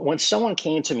humidors. When someone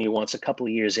came to me once a couple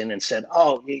of years in and said,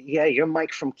 "Oh, yeah, you're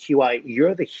Mike from QI.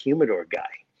 You're the humidor guy."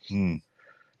 Mm.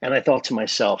 And I thought to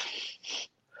myself,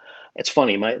 it's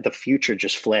funny, the future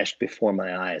just flashed before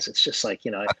my eyes. It's just like,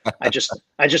 I just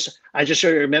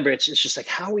sort of remember, it's just like,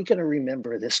 how are we going to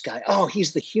remember this guy? Oh,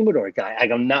 he's the humidor guy. I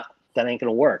go, no, that ain't going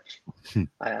to work.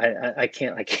 I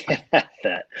can't have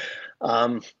that.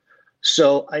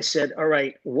 So I said, all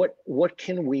right, what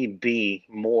can we be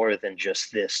more than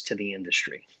just this to the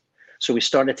industry? So we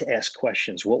started to ask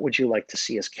questions. What would you like to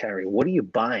see us carry? What are you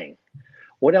buying?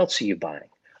 What else are you buying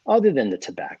other than the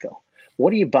tobacco?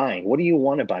 What are you buying? What do you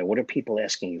want to buy? What are people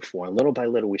asking you for? And little by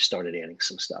little, we started adding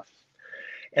some stuff.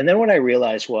 And then what I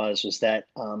realized was that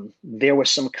there were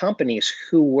some companies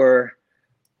who were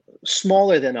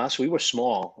smaller than us. We were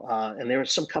small. And there were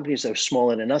some companies that were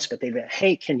smaller than us, but they said,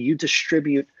 hey, can you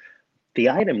distribute the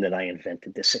item that I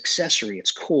invented, this accessory?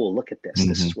 It's cool. Look at this.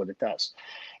 This is what it does.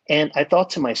 And I thought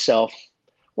to myself,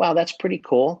 wow, that's pretty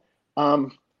cool.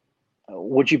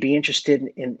 Would you be interested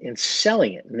in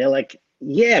selling it? And they're like,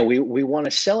 yeah, we want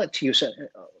to sell it to you so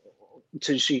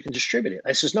you can distribute it.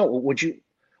 I says, no, would you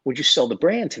sell the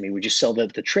brand to me? Would you sell the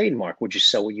trademark? Would you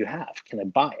sell what you have? Can I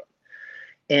buy it?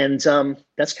 And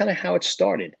that's kind of how it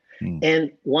started.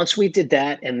 And once we did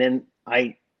that, and then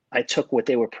I took what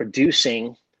they were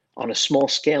producing on a small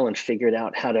scale and figured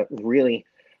out how to really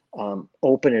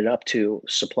open it up to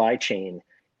supply chain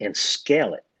and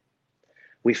scale it.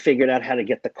 We figured out how to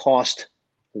get the cost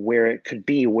where it could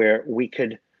be, where we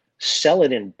could sell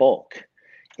it in bulk.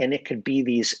 And it could be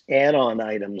these add-on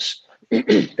items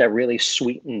that really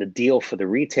sweeten the deal for the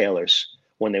retailers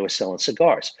when they were selling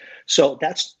cigars. So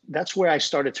that's where I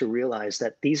started to realize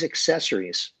that these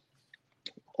accessories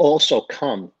also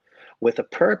come with a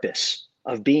purpose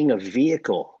of being a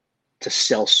vehicle to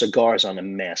sell cigars on a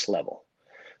mass level.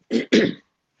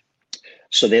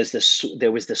 So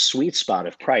there was this sweet spot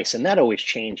of price, and that always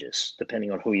changes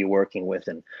depending on who you're working with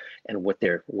and what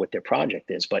their project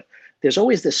is. But there's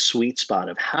always this sweet spot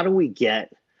of how do we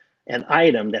get an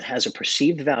item that has a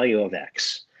perceived value of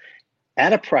X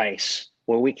at a price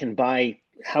where we can buy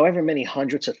however many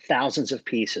hundreds of thousands of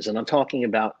pieces. And I'm talking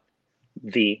about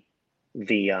the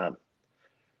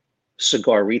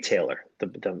cigar retailer,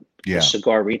 the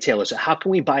cigar retailers. How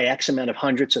can we buy X amount of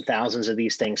hundreds of thousands of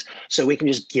these things so we can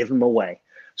just give them away?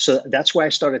 So that's why I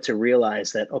started to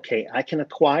realize that, okay, I can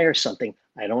acquire something.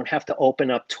 I don't have to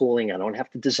open up tooling. I don't have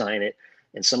to design it.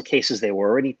 In some cases, they were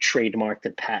already trademarked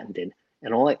and patented.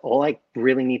 And all I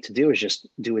really need to do is just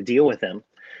do a deal with them.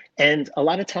 And a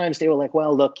lot of times they were like,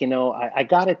 well, look, I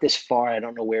got it this far. I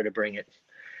don't know where to bring it.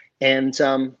 And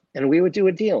we would do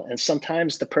a deal. And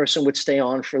sometimes the person would stay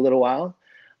on for a little while.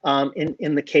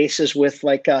 In the cases with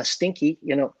like Stinky,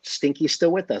 Stinky's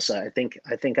still with us. I think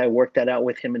I worked that out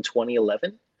with him in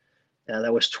 2011.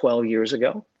 That was 12 years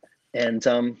ago. And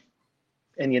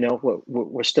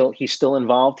he's still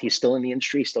involved. He's still in the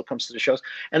industry. He still comes to the shows.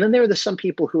 And then there were some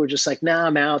people who were just like, nah,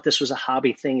 I'm out. This was a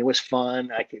hobby thing. It was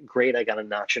fun. Great. I got a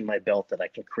notch in my belt that I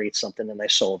can create something, and I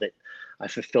sold it. I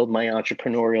fulfilled my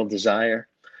entrepreneurial desire.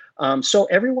 So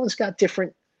everyone's got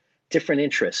different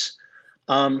interests.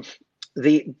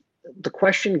 The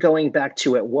question going back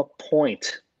to at what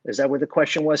point, is that what the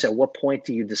question was? At what point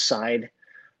do you decide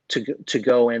to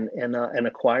go and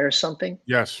acquire something?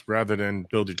 Yes, rather than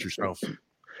build it yourself.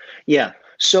 Yeah.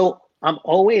 So I'm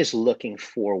always looking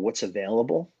for what's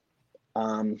available.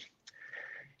 And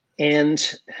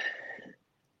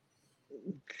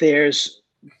there's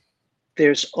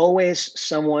always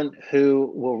someone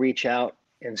who will reach out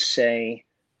and say,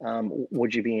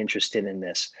 would you be interested in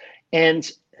this? And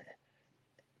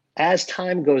as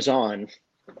time goes on,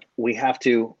 we have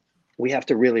to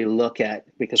really look at,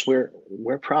 because we're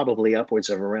probably upwards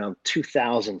of around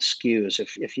 2,000 SKUs,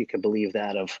 if you can believe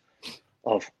that,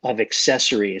 of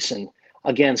accessories. And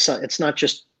again, so it's not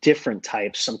just different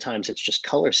types. Sometimes it's just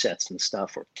color sets and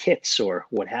stuff, or kits, or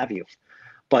what have you.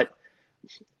 But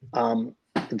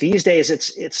these days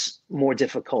it's more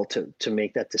difficult to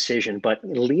make that decision. But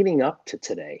leading up to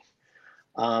today,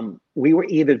 we were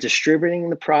either distributing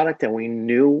the product and we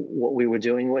knew what we were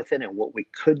doing with it and what we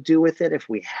could do with it if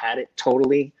we had it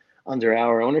totally under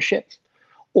our ownership,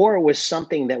 or it was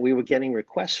something that we were getting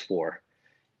requests for.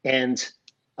 And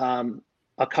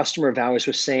a customer of ours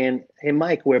was saying, hey,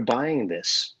 Mike, we're buying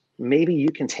this. Maybe you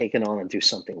can take it on and do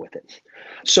something with it.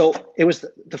 So it was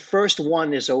the first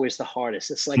one is always the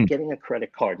hardest. It's like getting a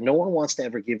credit card. No one wants to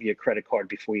ever give you a credit card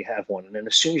before you have one. And then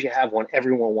as soon as you have one,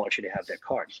 everyone wants you to have their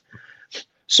card.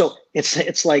 So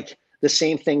it's like the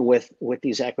same thing with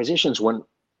these acquisitions. When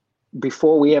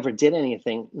before we ever did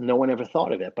anything, no one ever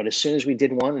thought of it. But as soon as we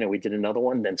did one and we did another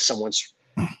one, then someone's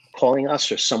calling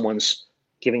us or someone's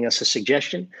giving us a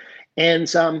suggestion. And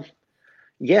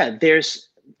yeah, there's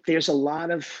a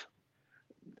lot of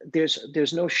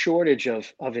there's no shortage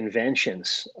of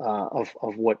inventions of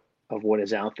what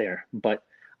is out there. But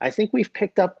I think we've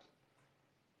picked up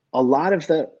a lot of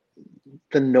the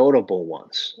notable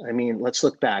ones. I mean, let's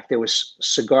look back. There was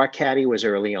Cigar Caddy was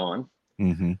early on.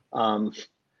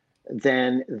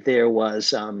 Then there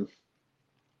was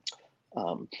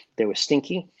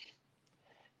Stinky,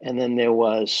 and then there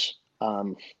was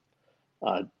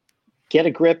Get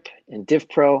a Grip and Div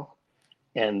Pro,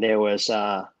 and there was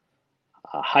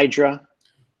Hydra,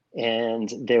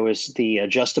 and there was the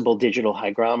adjustable digital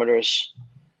hygrometers,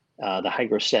 the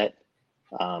Hygroset,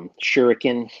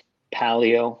 Shuriken,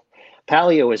 Paleo.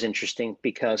 Paleo is interesting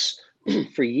because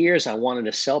for years I wanted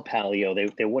to sell Paleo.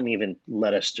 They wouldn't even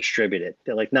let us distribute it.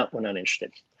 They're like, no, we're not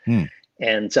interested.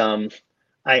 And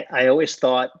I always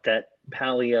thought that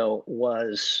Paleo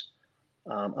was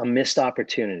a missed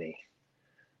opportunity.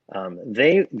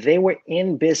 They were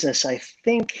in business, I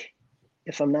think,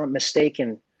 if I'm not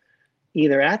mistaken,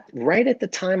 either right at the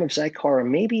time of Zycar or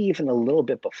maybe even a little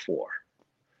bit before.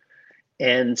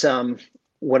 And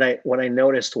what I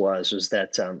noticed was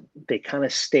that they kind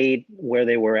of stayed where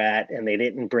they were at, and they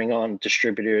didn't bring on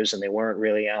distributors, and they weren't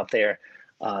really out there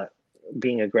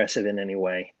being aggressive in any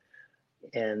way.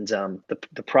 And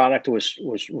the product was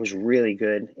really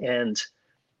good, and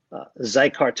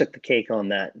Zycar took the cake on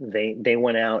that. They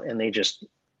went out and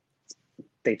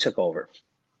they took over.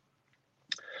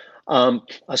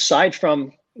 Aside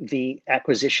from the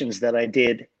acquisitions that I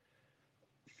did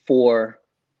for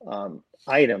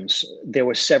items, there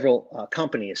were several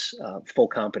companies, full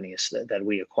companies that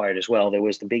we acquired as well. There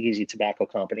was the Big Easy Tobacco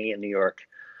Company in New York,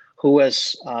 who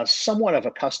was somewhat of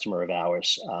a customer of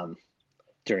ours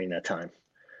during that time,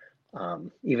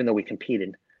 even though we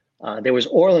competed. There was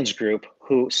Orleans Group,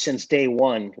 who since day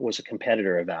one was a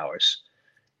competitor of ours.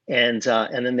 And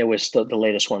then there was the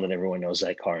latest one that everyone knows,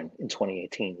 Zycar, in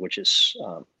 2018, which is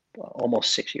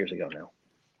almost 6 years ago now.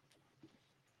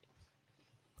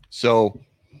 So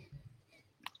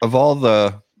of all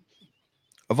the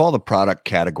product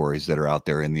categories that are out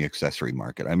there in the accessory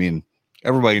market, I mean,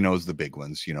 everybody knows the big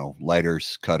ones,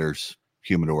 lighters, cutters,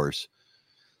 humidors.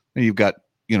 And you've got,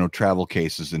 travel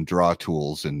cases and draw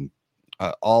tools and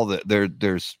all that.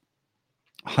 There's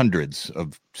hundreds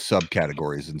of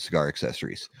subcategories in cigar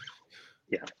accessories.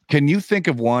 Yeah. Can you think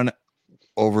of one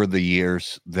over the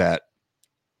years that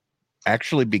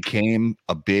actually became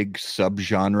a big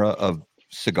subgenre of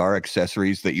cigar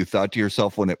accessories that you thought to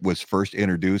yourself when it was first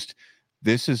introduced,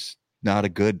 this is not a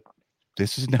good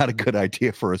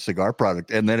idea for a cigar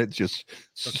product, and then it just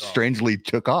strangely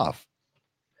took off?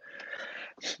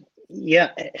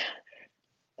 Yeah.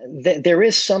 There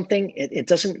is something, it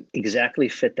doesn't exactly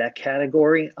fit that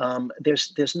category.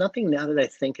 There's nothing, now that I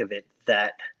think of it,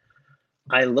 that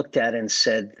I looked at and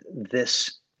said,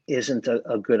 this isn't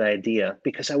a good idea,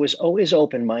 because I was always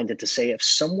open-minded to say, if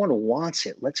someone wants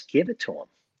it, let's give it to them.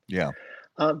 Yeah.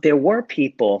 There were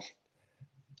people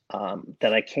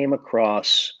that I came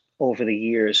across over the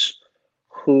years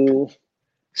who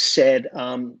said,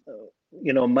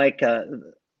 Mike,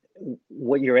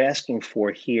 what you're asking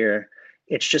for here,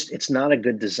 it's not a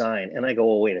good design. And I go,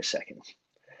 well, wait a second.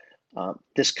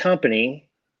 This company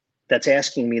that's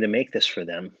asking me to make this for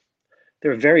them,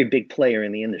 they're a very big player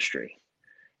in the industry.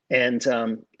 And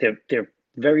they're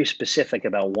very specific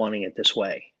about wanting it this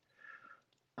way.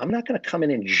 I'm not going to come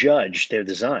in and judge their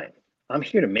design. I'm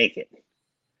here to make it.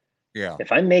 Yeah.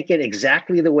 If I make it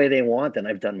exactly the way they want, then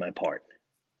I've done my part.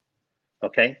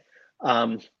 Okay.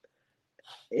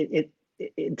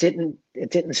 It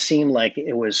didn't seem like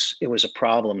it was a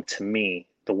problem to me,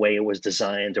 the way it was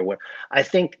designed, or what. I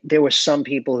think there were some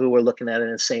people who were looking at it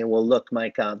and saying, well, look,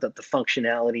 Mike, the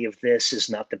functionality of this is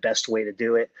not the best way to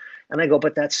do it. And I go,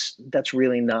 but that's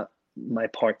really not my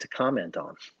part to comment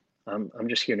on. I'm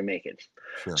just here to make it.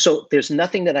 Sure. So there's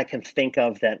nothing that I can think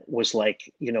of that was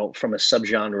like, from a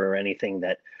subgenre or anything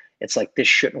that it's like, this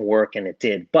shouldn't work, and it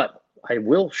did. But I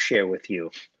will share with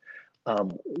you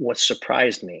what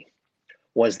surprised me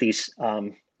was these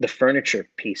the furniture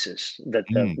pieces,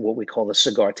 what we call the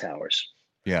cigar towers.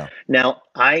 Yeah. Now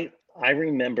I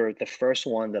remember the first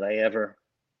one that I ever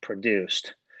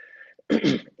produced,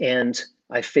 and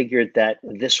I figured that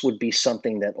this would be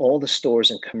something that all the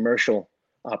stores and commercial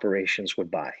operations would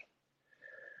buy.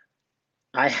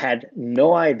 I had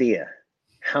no idea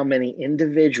how many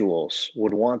individuals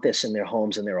would want this in their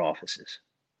homes and their offices.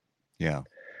 Yeah.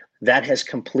 That has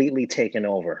completely taken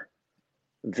over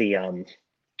the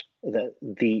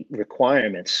the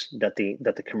requirements that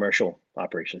the commercial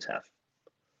operations have.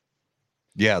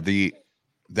 Yeah,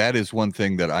 that is one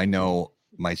thing that I know,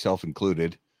 myself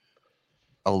included,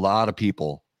 a lot of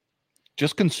people,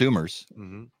 just consumers,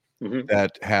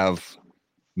 that have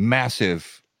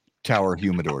massive tower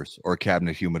humidors or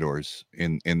cabinet humidors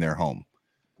in their home.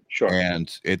 Sure.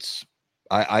 And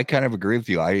I kind of agree with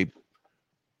you. I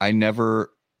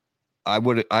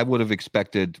would have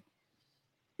expected,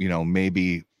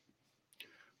 maybe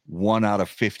 1 out of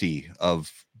 50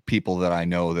 of people that I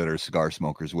know that are cigar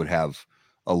smokers would have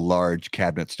a large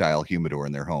cabinet style humidor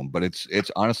in their home, but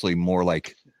it's honestly more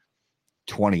like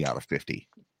 20 out of 50.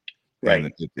 Right.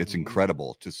 And it's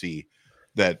incredible to see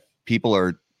that people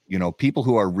are, people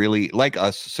who are really like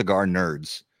us, cigar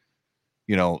nerds,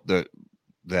 they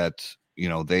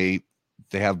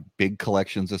have big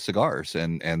collections of cigars,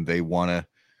 and they want to,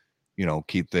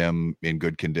 keep them in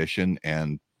good condition.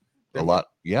 And a lot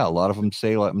of them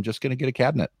say, well, I'm just going to get a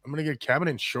cabinet. I'm going to get a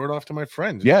cabinet and show it off to my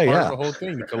friends. Yeah, It's part yeah. of the whole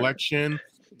thing, the collection,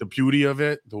 the beauty of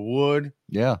it, the wood.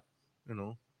 Yeah.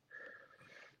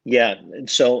 Yeah.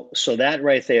 So that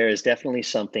right there is definitely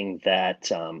something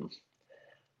that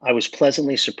I was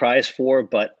pleasantly surprised for,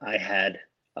 but I had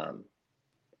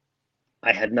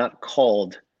not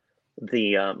called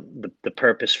the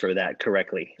purpose for that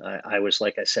correctly. I was,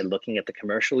 like I said, looking at the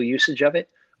commercial usage of it,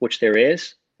 which there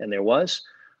is and there was,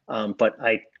 but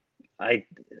I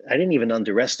didn't even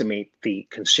underestimate the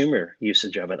consumer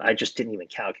usage of it. I just didn't even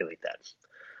calculate that.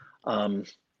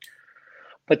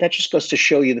 But that just goes to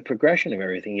show you the progression of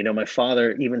everything. My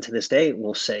father, even to this day,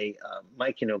 will say,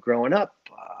 Mike, growing up,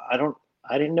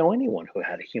 I didn't know anyone who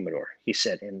had a humidor, he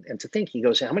said. And to think, he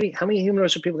goes, how many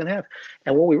humidors are people going to have?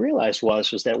 And what we realized was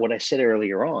that what I said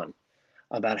earlier on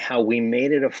about how we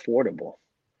made it affordable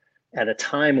at a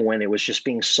time when it was just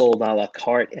being sold a la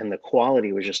carte and the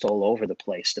quality was just all over the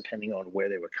place, depending on where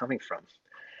they were coming from.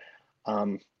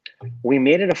 We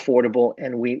made it affordable,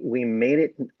 and we made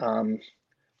it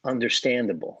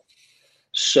understandable.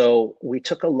 So we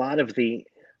took a lot of the,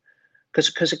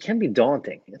 because it can be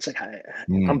daunting. It's like,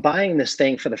 I'm buying this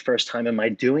thing for the first time. Am I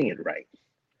doing it right?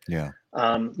 Yeah.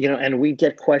 And we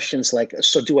get questions like,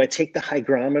 so do I take the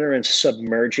hygrometer and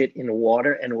submerge it in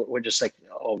water? And we're just like,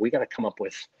 oh, we got to come up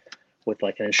with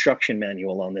like an instruction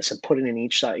manual on this and put it in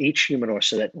each humidor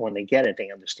so that when they get it,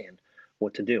 they understand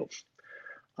what to do.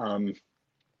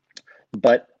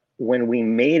 But when we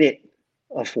made it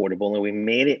affordable and we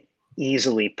made it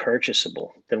easily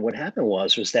purchasable, then what happened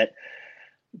was that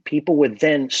people would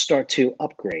then start to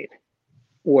upgrade,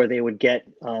 or they would get,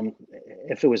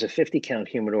 if it was a 50 count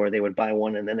humidor, they would buy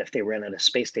one. And then if they ran out of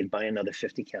space, they'd buy another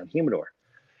 50 count humidor.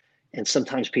 And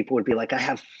sometimes people would be like, I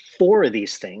have 4 of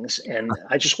these things and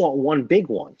I just want one big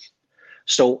one.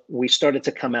 So we started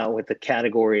to come out with the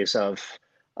categories of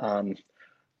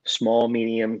small,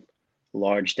 medium,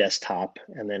 large desktop,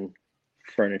 and then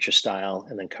furniture style,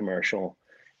 and then commercial,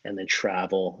 and then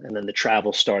travel. And then the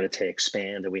travel started to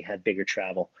expand and we had bigger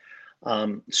travel.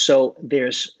 So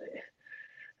there's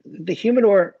the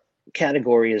humidor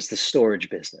category is the storage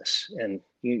business. And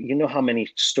you know how many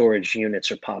storage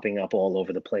units are popping up all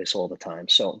over the place all the time.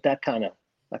 So that kind of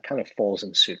falls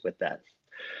in suit with that.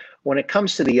 When it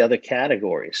comes to the other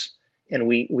categories, and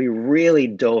we really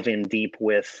dove in deep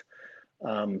with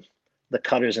the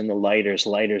cutters and the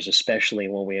lighters especially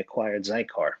when we acquired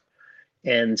Zycar,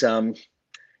 and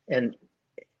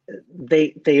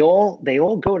they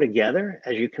all go together,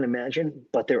 as you can imagine,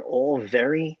 but they're all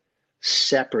very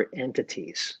separate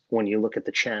entities when you look at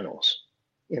the channels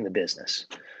in the business.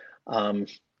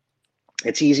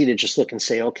 It's easy to just look and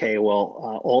say, okay,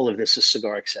 well, all of this is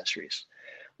cigar accessories,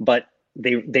 but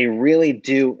they really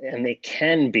do, and they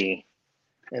can be,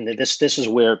 and this is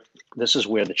where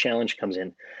the challenge comes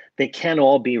in. They can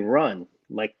all be run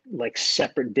like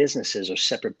separate businesses or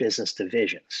separate business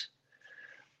divisions.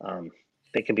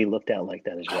 They can be looked at like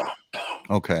that as well.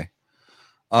 Okay.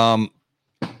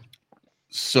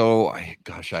 So I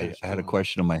had a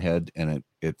question in my head and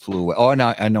it flew away. Oh,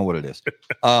 I know what it is.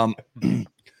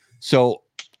 So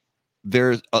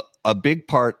there's a big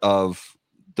part of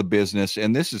the business,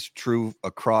 and this is true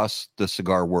across the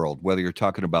cigar world, whether you're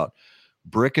talking about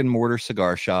brick and mortar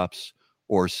cigar shops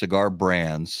or cigar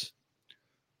brands.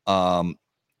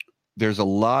 There's a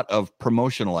lot of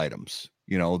promotional items,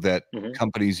 that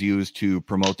companies use to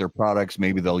promote their products.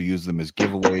 Maybe they'll use them as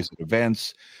giveaways at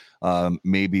events.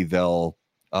 Maybe they'll,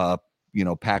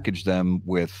 package them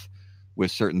with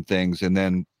certain things. And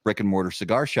then brick and mortar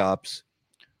cigar shops,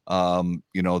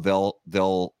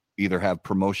 they'll either have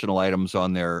promotional items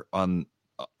on their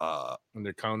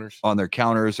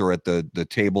counters, or at the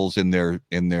tables in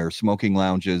their smoking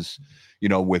lounges,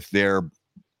 with their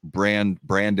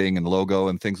branding and logo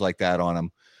and things like that on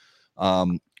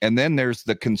them. And then there's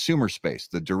the consumer space,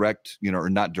 the direct, or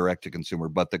not direct to consumer,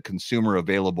 but the consumer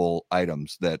available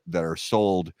items that are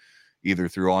sold either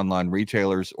through online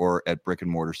retailers or at brick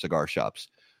and mortar cigar shops.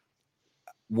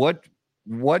 What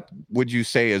would you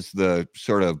say is the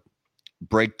sort of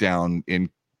breakdown in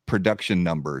production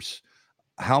numbers?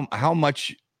 How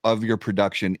much of your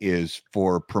production is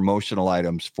for promotional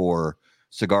items for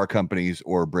cigar companies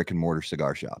or brick and mortar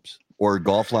cigar shops or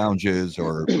golf lounges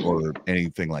or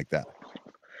anything like that?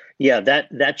 Yeah,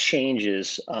 that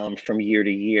changes from year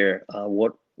to year.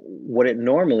 What it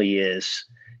normally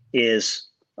is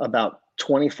about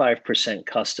 25%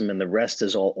 custom, and the rest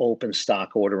is all open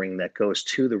stock ordering that goes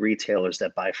to the retailers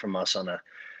that buy from us on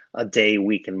a day,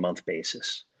 week, and month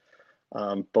basis.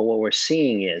 But what we're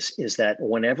seeing is that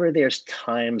whenever there's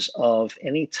times of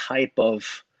any type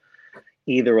of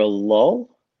either a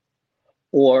lull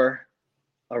or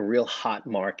a real hot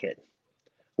market,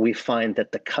 we find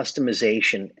that the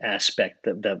customization aspect,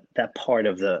 that part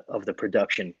of the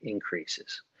production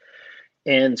increases.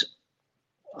 And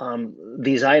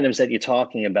these items that you're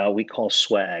talking about, we call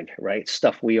swag, right?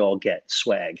 Stuff we all get,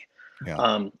 swag.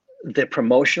 Yeah. The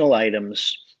promotional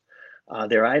items,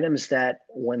 they're items that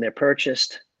when they're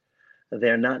purchased,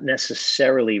 they're not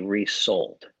necessarily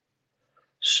resold.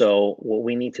 So what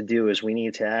we need to do is we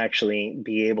need to actually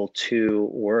be able to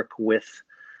work with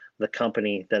the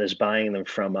company that is buying them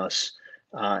from us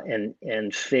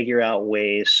and figure out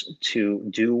ways to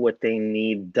do what they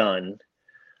need done.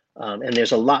 And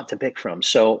there's a lot to pick from.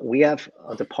 So we have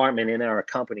a department in our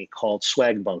company called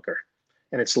Swag Bunker,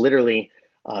 and it's literally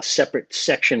a separate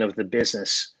section of the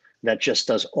business that just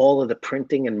does all of the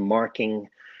printing and marking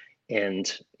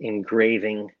and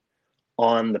engraving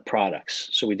on the products.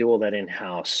 So we do all that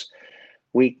in-house.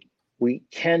 We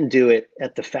can do it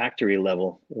at the factory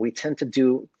level. We tend to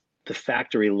do the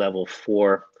factory level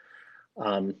for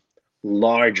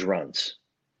large runs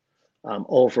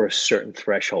over a certain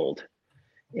threshold.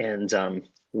 And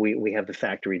we have the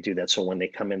factory do that. So when they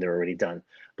come in, they're already done.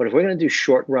 But if we're going to do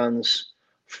short runs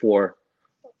for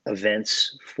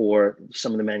events, for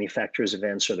some of the manufacturers'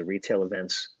 events or the retail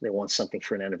events, they want something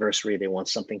for an anniversary. They want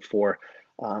something for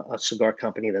a cigar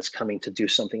company that's coming to do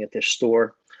something at their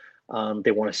store.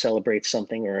 They want to celebrate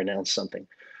something or announce something.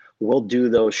 We'll do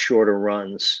those shorter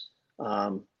runs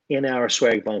in our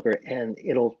Swag Bunker, and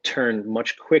it'll turn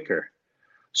much quicker.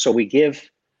 So we give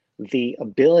the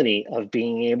ability of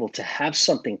being able to have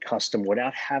something custom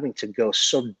without having to go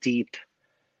so deep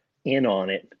in on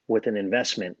it with an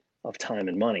investment of time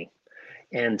and money.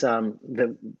 And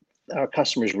our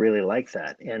customers really like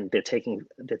that, and they're taking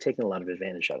a lot of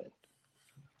advantage of it.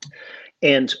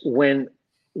 And when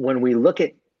we look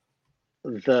at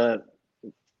the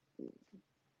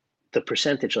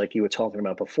percentage, like you were talking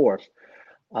about before,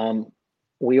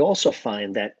 we also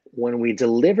find that when we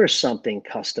deliver something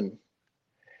custom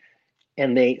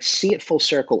and they see it full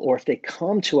circle, or if they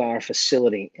come to our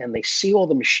facility and they see all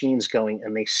the machines going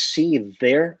and they see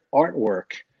their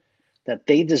artwork that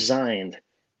they designed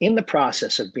in the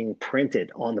process of being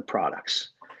printed on the products,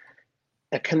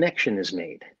 a connection is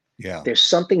made. Yeah. There's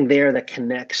something there that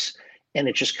connects, and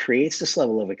it just creates this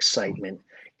level of excitement,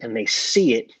 and they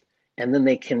see it, and then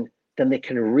they can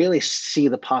really see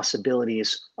the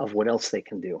possibilities of what else they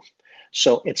can do.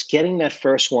 So it's getting that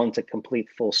first one to complete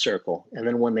full circle. And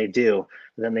then when they do,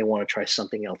 then they want to try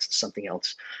something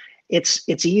else.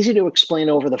 It's easy to explain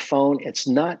over the phone. It's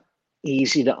not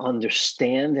easy to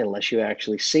understand unless you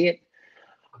actually see it.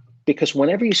 Because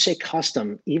whenever you say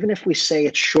custom, even if we say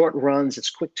it's short runs, it's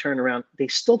quick turnaround, they're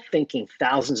still thinking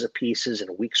thousands of pieces in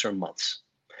weeks or months.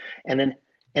 And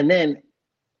then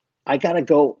I got to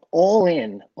go all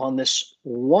in on this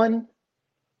one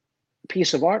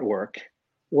piece of artwork.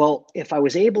 Well, if I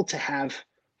was able to have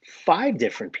 5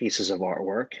 different pieces of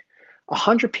artwork,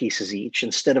 100 pieces each,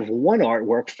 instead of one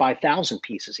artwork, 5,000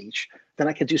 pieces each, then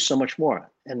I could do so much more.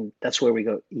 And that's where we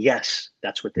go, yes,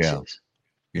 that's what this is.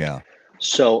 Yeah.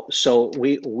 So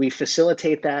we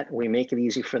facilitate that. We make it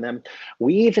easy for them.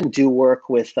 We even do work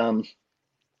with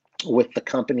the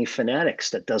company Fanatics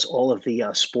that does all of the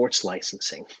sports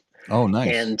licensing. Oh,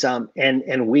 nice.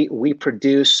 And we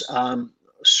produce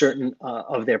certain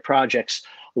of their projects.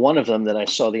 One of them that I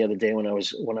saw the other day when I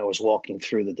was walking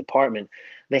through the department,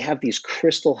 they have these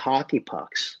crystal hockey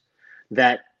pucks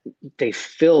that they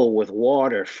fill with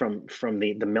water from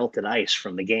the melted ice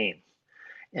from the game.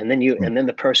 And then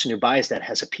the person who buys that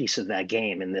has a piece of that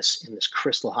game in this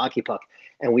crystal hockey puck,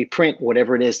 and we print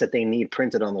whatever it is that they need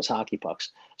printed on those hockey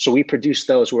pucks. So we produce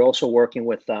those. We're also working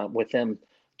with them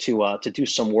to do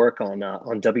some work on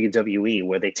WWE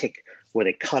where they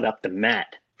cut up the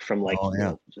mat from like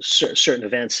certain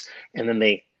events, and then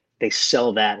they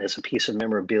sell that as a piece of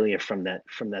memorabilia from that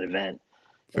event.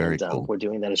 Very cool. We're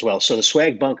doing that as well. So the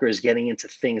swag bunker is getting into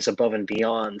things above and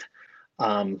beyond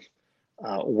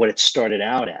what it started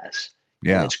out as.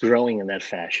 Yeah, and it's growing in that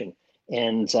fashion,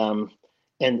 and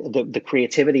the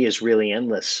creativity is really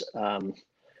endless.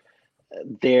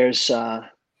 There's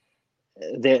a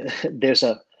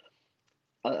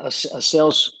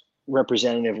sales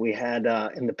representative we had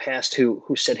in the past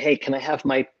who said, "Hey, can I have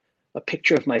a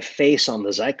picture of my face on the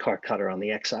Zycar cutter, on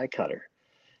the XI cutter?"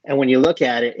 And when you look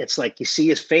at it, it's like you see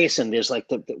his face, and there's like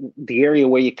the area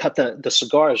where you cut the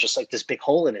cigar is just like this big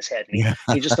hole in his head. And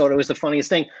he just thought it was the funniest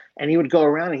thing. And he would go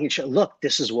around and he'd show, "Look,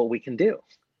 this is what we can do.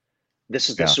 This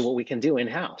is what we can do in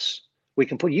house. We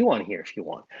can put you on here if you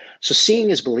want." So seeing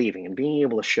is believing, and being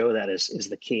able to show that is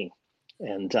the key.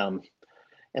 And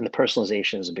the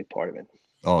personalization is a big part of it.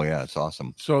 Oh yeah, it's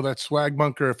awesome. So that swag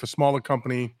bunker, if a smaller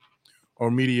company or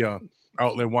media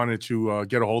outlet wanted to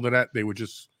get a hold of that, they would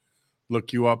just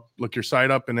look you up, look your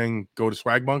site up, and then go to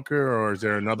swag bunker, or is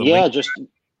there another link?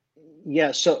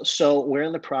 So we're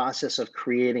in the process of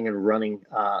creating and launching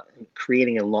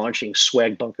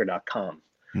swagbunker.com.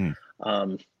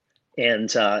 And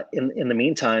in the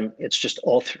meantime, it's just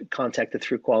all contacted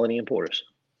through Quality Importers.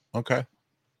 Okay.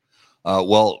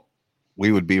 Well,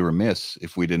 we would be remiss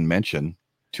if we didn't mention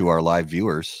to our live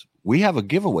viewers, we have a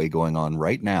giveaway going on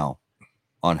right now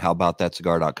on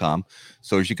howaboutthatcigar.com.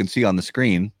 So as you can see on the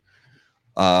screen,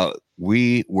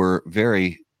 we were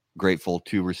very grateful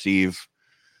to receive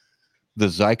the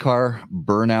Zycar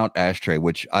Burnout ashtray,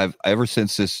 which I've ever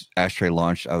since this ashtray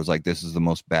launched, I was like, this is the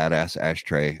most badass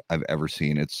ashtray I've ever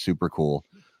seen. It's super cool.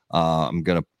 I'm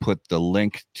going to put the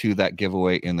link to that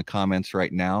giveaway in the comments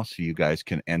right now so you guys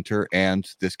can enter. And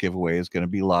this giveaway is going to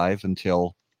be live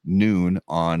until noon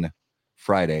on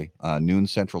Friday, noon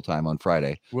Central Time on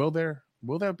Friday. Will there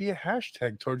be a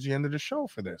hashtag towards the end of the show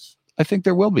for this? I think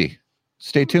there will be.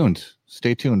 Stay tuned.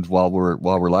 Stay tuned while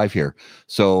we're live here.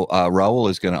 So Raul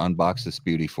is going to unbox this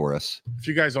beauty for us. If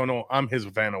you guys don't know, I'm his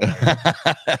Vanna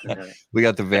White. We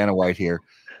got the Vanna White here.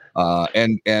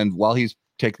 And while he's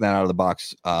taking that out of the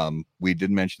box, we did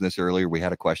mention this earlier. We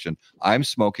had a question. I'm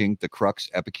smoking the Crux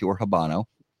Epicure Habano,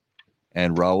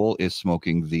 and Raul is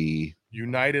smoking the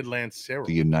United Lancero.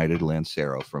 The United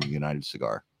Lancero from United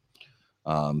Cigar.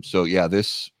 So yeah,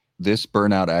 this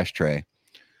burnout ashtray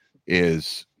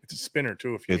is, it's a spinner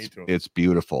too if you need to. It's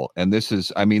beautiful. And this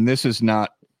is not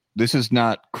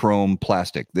chrome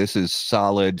plastic. This is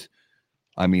solid.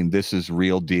 I mean, this is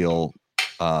real deal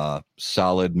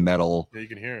solid metal. Yeah, you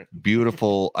can hear it.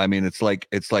 Beautiful. I mean, it's like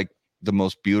the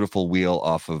most beautiful wheel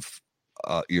off of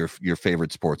your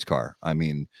favorite sports car. I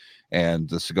mean, and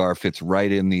the cigar fits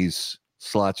right in these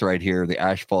slots right here. The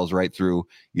ash falls right through.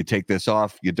 You take this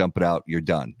off, you dump it out, you're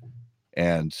done.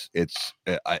 And it's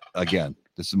again,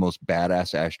 this is the most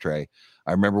badass ashtray.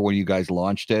 I remember when you guys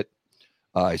launched it.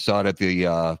 I saw it at the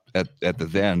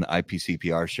then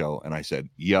IPCPR show, and I said,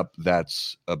 "Yep,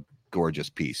 that's a gorgeous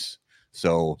piece."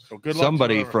 So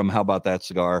somebody from How About That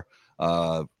Cigar,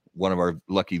 one of our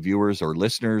lucky viewers or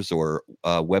listeners or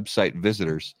website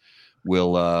visitors,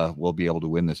 will be able to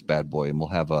win this bad boy, and we'll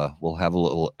have a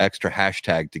little extra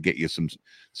hashtag to get you some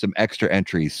extra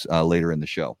entries later in the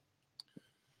show.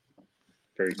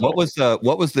 Very cool.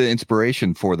 What was the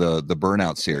inspiration for the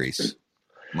Burnout series,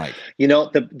 Mike? You know,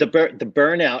 the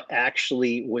Burnout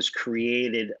actually was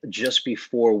created just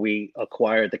before we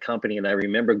acquired the company, and I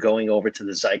remember going over to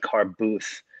the Zycar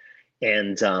booth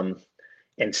and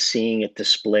seeing it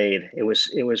displayed. It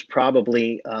was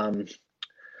probably I'm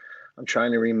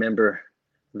trying to remember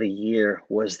the year.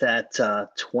 Was that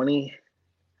 20?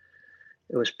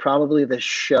 It was probably the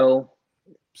show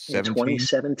in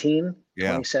 2017.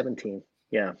 Yeah. 2017.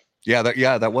 Yeah.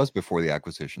 Yeah, that was before the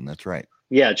acquisition. That's right.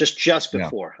 Yeah, just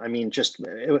before. Yeah. I mean,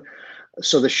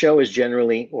 so the show is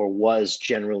generally, or was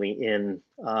generally, in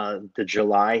the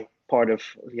July part of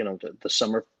the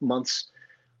summer months,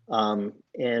 and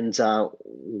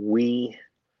we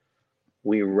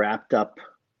wrapped up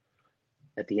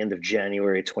at the end of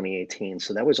January 2018.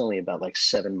 So that was only about like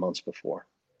 7 months before.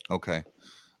 Okay.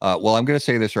 Well, I'm going to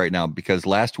say this right now because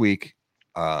last week,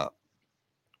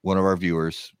 one of our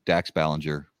viewers, Dax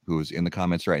Ballinger, who is in the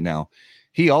comments right now,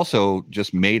 he also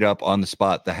just made up on the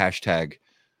spot the hashtag.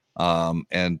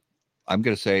 And I'm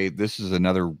going to say this is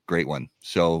another great one.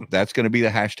 So that's going to be the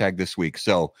hashtag this week.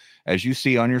 So as you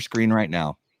see on your screen right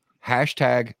now,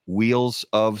 hashtag Wheels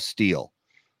of Steel.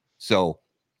 So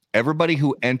everybody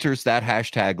who enters that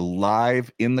hashtag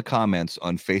live in the comments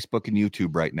on Facebook and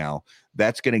YouTube right now,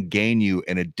 that's going to gain you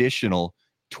an additional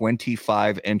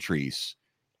 25 entries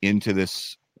into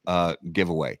this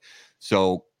giveaway.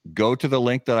 So go to the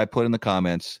link that I put in the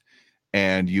comments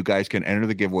and you guys can enter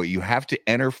the giveaway. You have to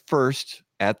enter first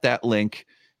at that link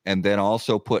and then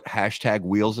also put hashtag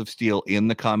Wheels of Steel in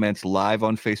the comments live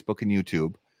on Facebook and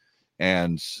YouTube.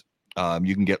 And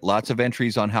you can get lots of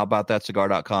entries on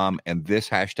howaboutthatcigar.com, and this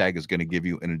hashtag is going to give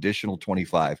you an additional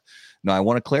 25. Now, I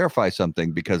want to clarify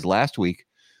something because last week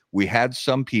we had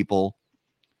some people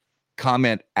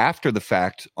comment after the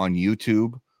fact on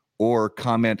YouTube or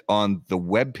comment on the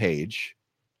webpage,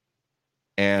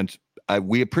 and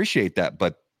we appreciate that,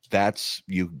 but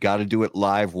you got to do it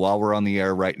live while we're on the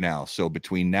air right now. So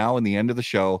between now and the end of the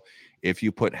show, if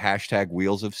you put hashtag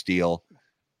Wheels of Steel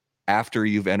after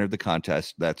you've entered the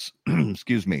contest, that's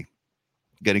excuse me,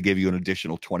 going to give you an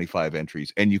additional 25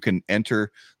 entries. And you can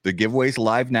enter the giveaways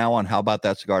live now on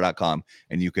howaboutthatcigar.com,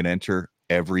 and you can enter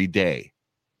every day.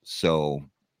 So,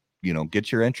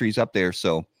 get your entries up there.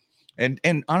 So, and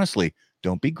honestly,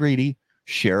 don't be greedy.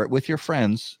 Share it with your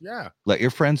friends. Yeah. Let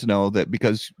your friends know that,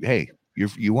 because, hey,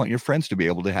 you want your friends to be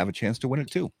able to have a chance to win it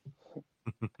too.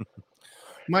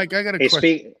 Mike, I got a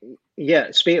question.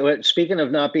 Speaking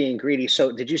of not being greedy,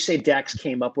 so did you say Dax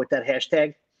came up with that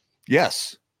hashtag?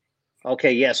 Yes.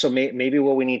 Okay, yeah. So maybe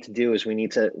what we need to do is we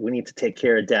need to take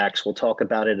care of Dax. We'll talk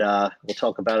about it. We'll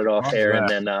talk about it off air, and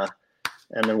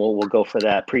then we'll go for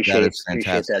that. Appreciate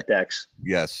that, Dax.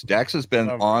 Yes, Dax has been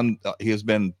he has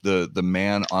been the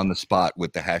man on the spot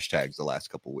with the hashtags the last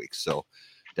couple of weeks. So,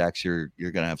 Dax, you're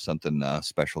gonna have something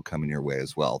special coming your way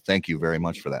as well. Thank you very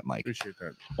much for that, Mike. Appreciate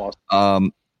that.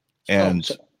 Awesome.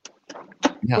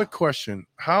 Quick question: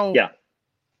 How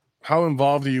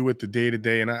involved are you with the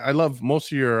day-to-day? And I love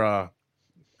most of your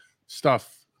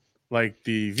stuff. Like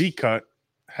the V cut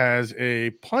has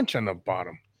a punch on the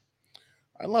bottom.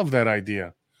 I love that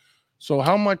idea. So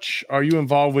how much are you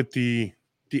involved with the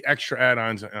extra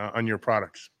add-ons on your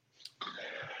products?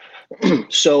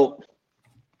 So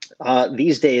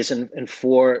these days, and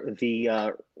for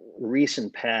the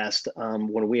recent past,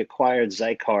 when we acquired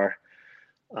Zycar,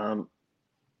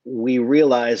 we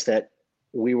realized that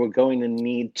we were going to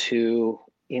need to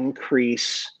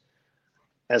increase,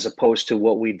 as opposed to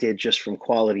what we did just from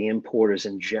quality importers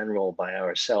in general by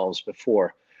ourselves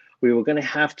before, we were going to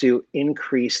have to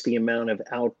increase the amount of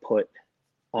output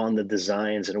on the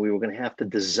designs, and we were going to have to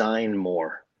design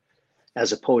more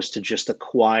as opposed to just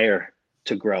acquire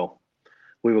to grow.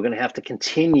 We were going to have to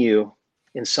continue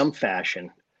in some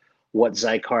fashion what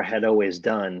Zycar had always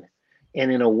done,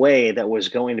 and in a way that was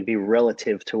going to be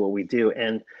relative to what we do.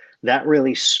 And that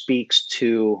really speaks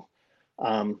to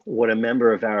what a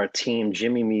member of our team,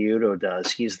 Jimmy Miuto,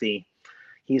 does. He's the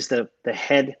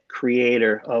head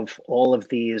creator of all of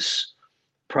these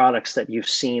products that you've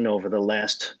seen over the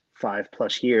last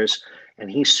 5+ years. And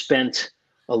he spent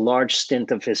a large stint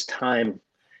of his time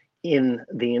in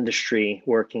the industry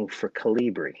working for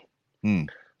Calibri.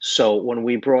 So when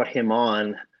we brought him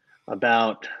on,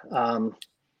 about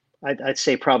I'd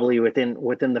say probably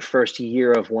within the first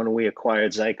year of when we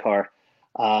acquired Zycar,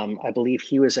 I believe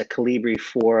he was at Calibri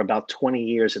for about 20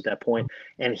 years at that point,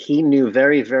 and he knew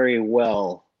very, very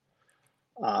well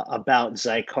about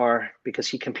Zycar because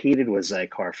he competed with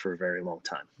Zycar for a very long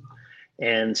time,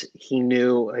 and he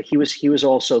knew he was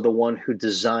also the one who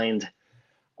designed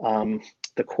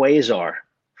the Quasar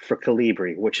for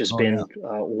Calibri, which has been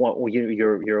what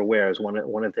you're aware is one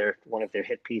of their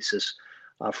hit pieces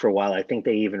for a while. I think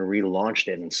they even relaunched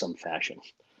it in some fashion.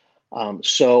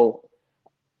 So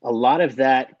a lot of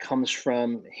that comes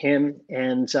from him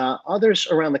and others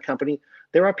around the company.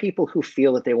 There are people who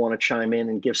feel that they want to chime in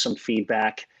and give some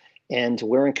feedback, and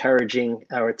we're encouraging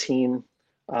our team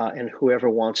and whoever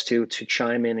wants to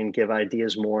chime in and give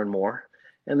ideas more and more.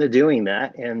 And they're doing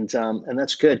that, and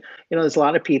that's good. There's a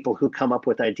lot of people who come up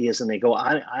with ideas and they go,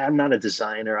 I'm not a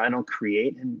designer, I don't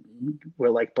create. And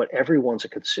we're like, but everyone's a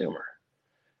consumer.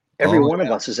 Every one of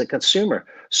us is a consumer.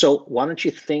 So why don't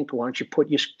you put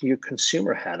your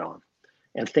consumer hat on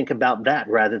and think about that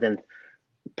rather than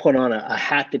put on a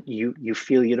hat that you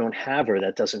feel you don't have or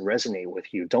that doesn't resonate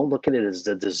with you. Don't look at it as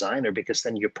the designer, because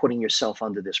then you're putting yourself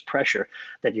under this pressure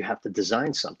that you have to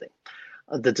design something.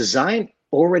 The design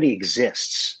already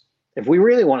exists. If we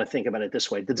really want to think about it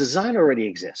this way, the design already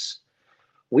exists.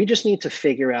 We just need to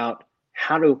figure out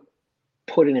how to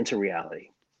put it into reality.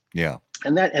 Yeah.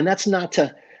 And that's not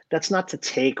to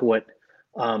take what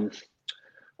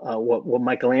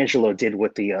Michelangelo did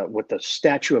with the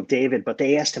statue of David, but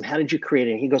they asked him, how did you create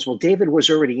it? And he goes, well, David was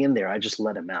already in there, I just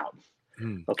let him out.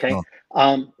 Okay.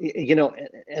 And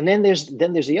then there's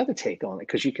the other take on it,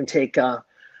 because you can take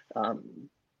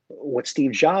what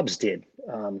Steve Jobs did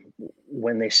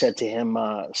when they said to him,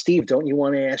 Steve, don't you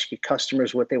want to ask your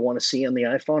customers what they want to see on the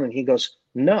iPhone? And he goes,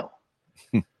 no,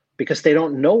 because they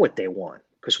don't know what they want,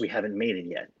 because we haven't made it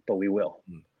yet, but we will.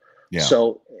 Yeah.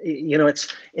 So, you know,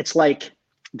 it's like,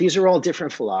 these are all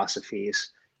different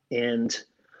philosophies. And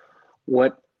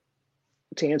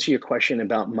to answer your question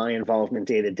about my involvement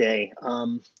day to day,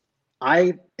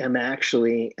 I am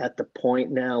actually at the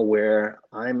point now where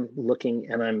I'm looking,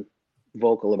 and I'm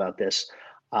vocal about this.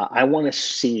 I want to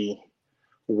see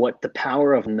what the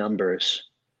power of numbers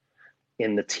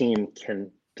in the team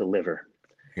can deliver.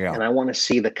 Yeah. And I want to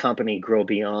see the company grow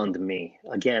beyond me.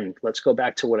 Again, let's go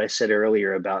back to what I said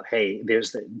earlier about, hey,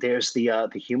 there's the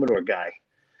humidor guy.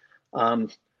 I'm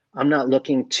not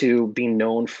looking to be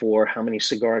known for how many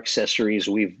cigar accessories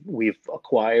we've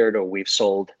acquired or we've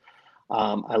sold.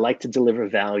 I like to deliver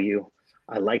value.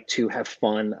 I like to have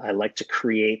fun. I like to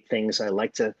create things. I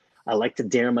like to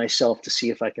dare myself to see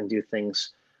if I can do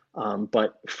things.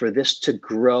 But for this to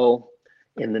grow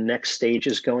in the next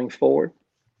stages going forward,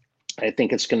 I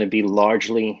think it's going to be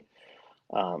largely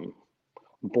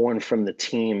born from the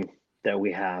team that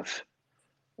we have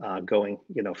going,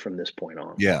 you know, from this point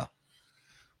on. Yeah.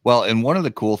 Well, and one of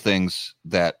the cool things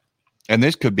and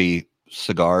this could be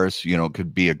cigars, you know, it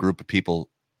could be a group of people,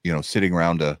 you know, sitting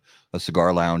around a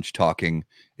cigar lounge talking.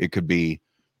 It could be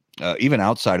even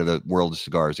outside of the world of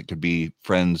cigars. It could be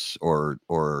friends or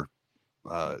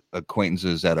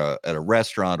acquaintances at a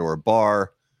restaurant or a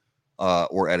bar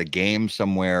or at a game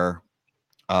somewhere.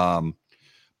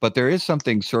 But there is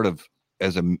something sort of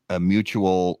as a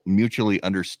mutually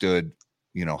understood,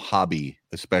 you know, hobby,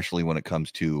 especially when it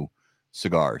comes to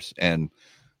cigars. And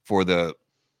for the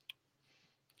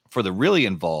really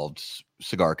involved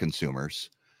cigar consumers,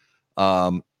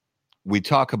 we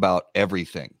talk about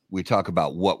everything. We talk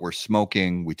about what we're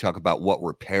smoking. We talk about what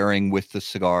we're pairing with the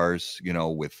cigars, you know,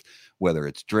 with whether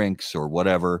it's drinks or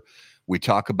whatever. We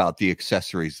talk about the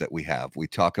accessories that we have. We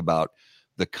talk about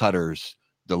the cutters,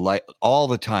 the light, all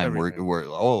the time. Everything.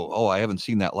 We're I haven't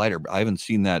seen that lighter. I haven't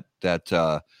seen that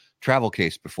travel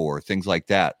case before. Things like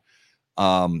that.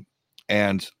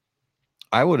 And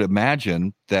I would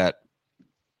imagine that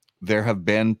there have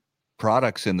been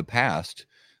products in the past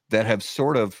that have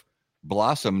sort of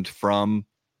blossomed from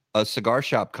a cigar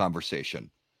shop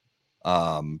conversation.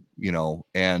 You know,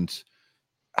 and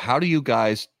how do you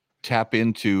guys tap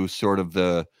into sort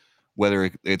of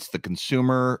whether it's the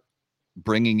consumer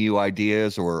bringing you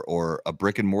ideas or a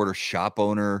brick and mortar shop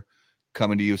owner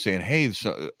coming to you saying, hey,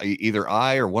 so either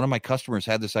I or one of my customers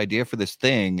had this idea for this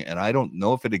thing and I don't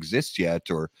know if it exists yet,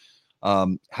 or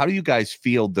how do you guys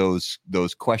field those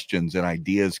questions and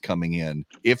ideas coming in,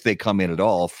 if they come in at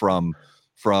all, from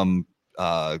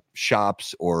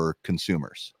shops or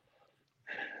consumers?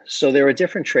 So there are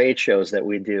different trade shows that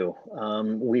we do.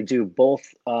 We do both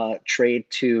trade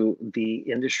to the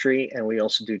industry, and we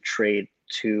also do trade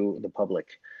to the public.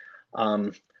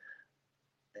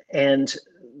 And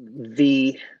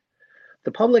the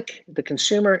public, the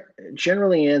consumer,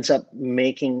 generally ends up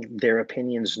making their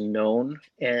opinions known,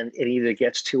 and it either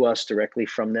gets to us directly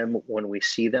from them when we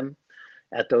see them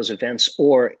at those events,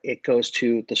 or it goes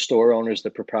to the store owners, the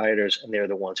proprietors, and they're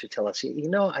the ones who tell us, you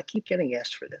know, I keep getting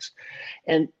asked for this.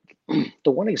 And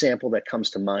the one example that comes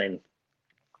to mind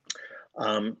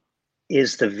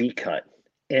is the V-cut.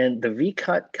 And the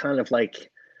V-cut kind of like,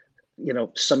 you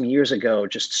know, some years ago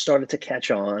just started to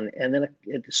catch on, and then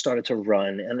it started to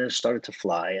run, and then it started to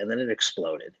fly, and then it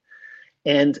exploded.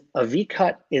 And a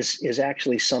V-cut is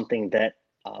actually something that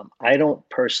I don't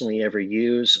personally ever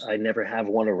use. I never have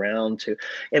one around to.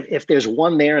 If there's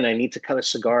one there and I need to cut a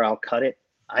cigar, I'll cut it.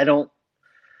 I don't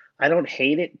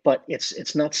hate it, but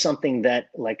it's not something that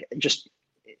like just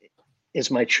is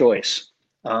my choice.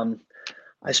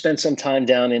 I spent some time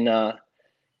down in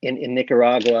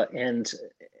Nicaragua, and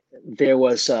there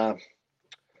was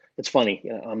it's funny,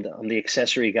 you know, I'm the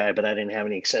accessory guy, but I didn't have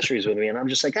any accessories with me, and I'm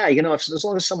just like, you know, as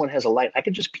long as someone has a light, I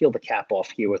could just peel the cap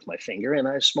off here with my finger, and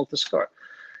I smoke the cigar.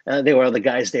 There were other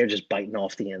guys there just biting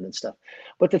off the end and stuff.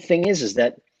 But the thing is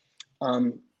that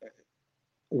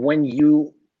when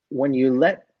you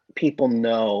let people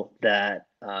know that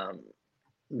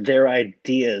their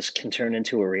ideas can turn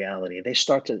into a reality, they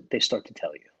start to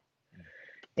tell you.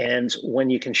 And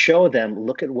when you can show them,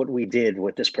 look at what we did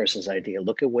with this person's idea,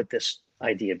 look at what this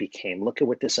idea became, look at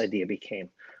what this idea became.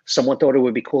 Someone thought it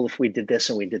would be cool if we did this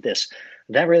and we did this.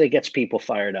 That really gets people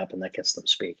fired up, and that gets them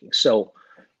speaking. So,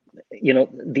 you know,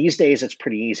 these days it's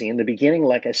pretty easy. In the beginning,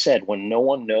 like I said, when no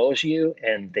one knows you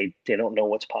and they don't know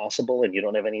what's possible and you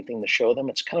don't have anything to show them,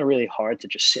 it's kind of really hard to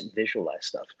just sit and visualize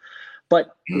stuff.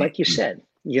 But like you said,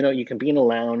 You can be in a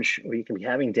lounge, or you can be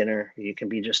having dinner, or you can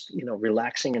be just,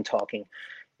 relaxing and talking.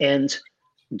 And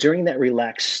during that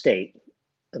relaxed state,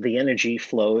 the energy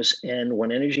flows. And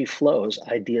when energy flows,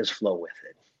 ideas flow with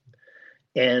it.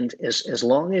 And as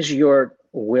long as you're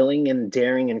willing and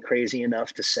daring and crazy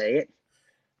enough to say it,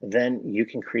 then you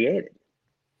can create it.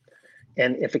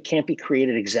 And if it can't be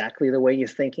created exactly the way you're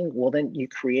thinking, well, then you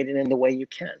create it in the way you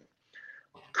can.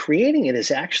 Creating it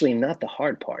is actually not the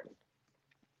hard part.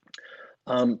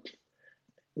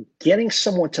 Getting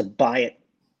someone to buy it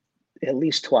at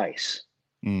least twice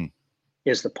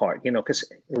is the part, because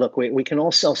look, we can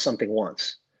all sell something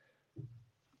once,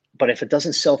 but if it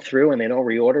doesn't sell through and they don't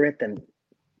reorder it,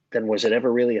 then was it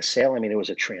ever really a sale? I mean, it was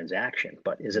a transaction,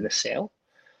 but is it a sale?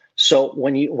 So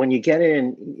when you get it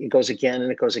and it goes again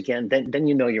and it goes again, then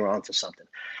you're onto something.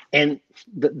 And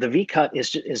the V-cut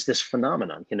is this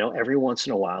phenomenon. Every once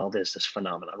in a while there's this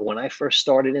phenomenon. When I first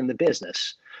started in the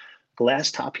business,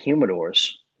 glass top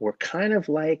humidors were kind of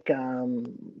like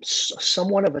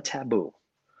somewhat of a taboo.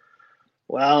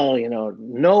 Well,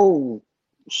 no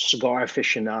cigar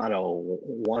aficionado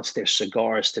wants their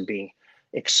cigars to be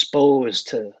exposed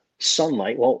to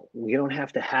sunlight. Well, you don't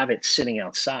have to have it sitting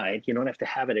outside. You don't have to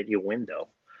have it at your window.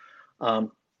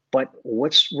 But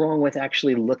what's wrong with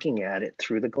actually looking at it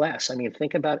through the glass? I mean,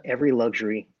 think about every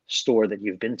luxury store that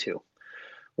you've been to.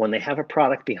 When they have a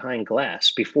product behind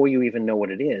glass, before you even know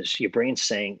what it is, your brain's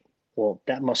saying, well,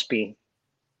 that must be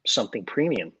something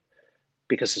premium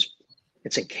because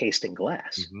it's encased in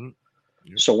glass. Yep.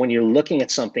 So when you're looking at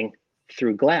something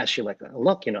through glass, you're like,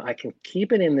 look, I can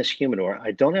keep it in this humidor.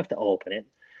 I don't have to open it.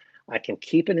 I can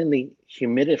keep it in the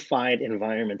humidified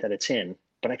environment that it's in,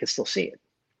 but I can still see it.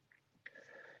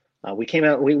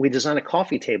 We designed a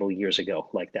coffee table years ago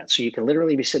like that. So you can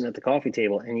literally be sitting at the coffee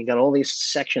table and you got all these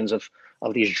sections of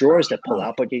these drawers that pull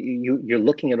out, but you're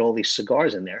looking at all these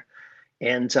cigars in there.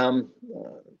 And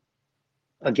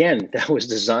again, that was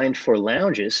designed for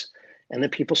lounges, and then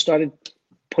people started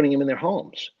putting them in their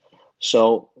homes.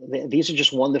 So these are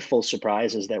just wonderful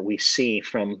surprises that we see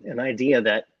from an idea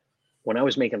that when I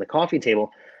was making the coffee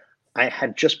table, I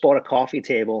had just bought a coffee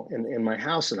table in my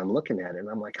house, and I'm looking at it and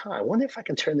I'm like, I wonder if I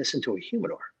can turn this into a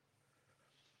humidor.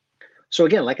 So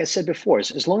again, like I said before,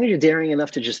 as long as you're daring enough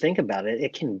to just think about it,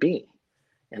 it can be.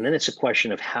 And then it's a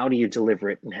question of how do you deliver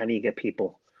it and how do you get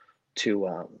people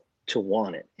to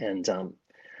want it. And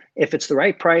if it's the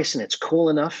right price and it's cool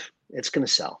enough, it's going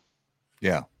to sell.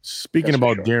 Yeah. Speaking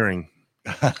about daring,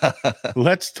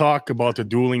 let's talk about the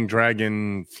Dueling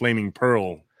Dragon Flaming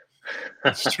Pearl.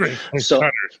 So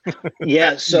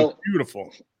yeah, so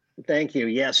beautiful. Thank you.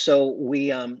 Yeah, so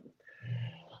we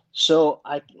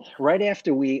right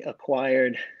after we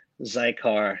acquired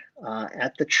Zycar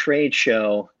at the trade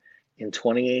show in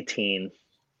 2018,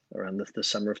 around the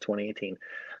summer of 2018,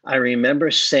 I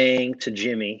remember saying to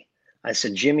Jimmy, I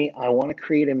said, Jimmy, I want to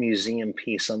create a museum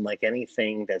piece unlike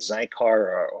anything that Zycar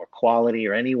or Quality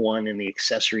or anyone in the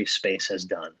accessory space has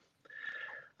done.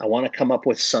 I want to come up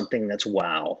with something that's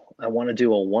wow. I want to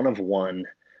do a one-of-one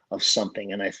of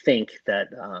something. And I think that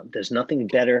there's nothing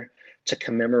better to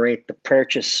commemorate the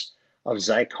purchase of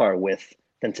Zycar with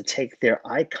than to take their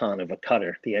icon of a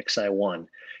cutter, the XI1,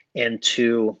 and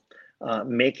to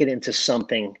make it into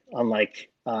something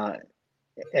unlike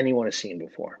anyone has seen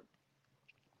before.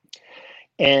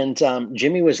 And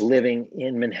Jimmy was living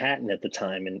in Manhattan at the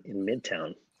time in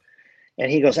Midtown.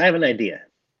 And he goes, I have an idea.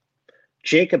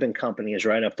 Jacob and Company is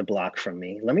right up the block from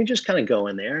me. Let me just kind of go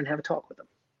in there and have a talk with them.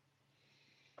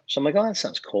 So I'm like, oh, that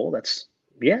sounds cool. Let's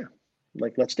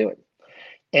do it.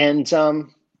 And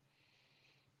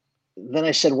then I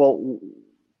said, well,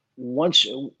 once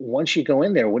you go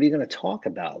in there, what are you going to talk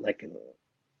about? Like,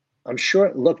 I'm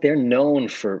sure, look, they're known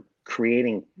for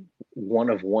creating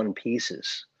one-of-one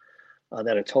pieces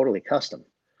that are totally custom.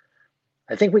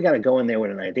 I think we got to go in there with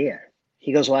an idea.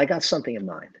 He goes, well, I got something in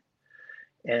mind.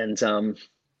 And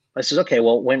I says, okay,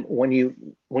 well, when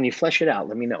you flesh it out,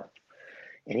 let me know.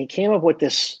 And he came up with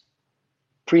this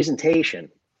presentation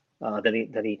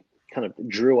that he kind of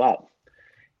drew up,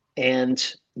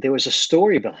 and there was a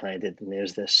story behind it. And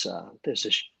there's this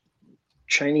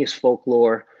Chinese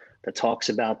folklore that talks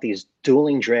about these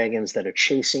dueling dragons that are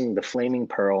chasing the flaming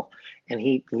pearl, and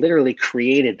he literally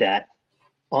created that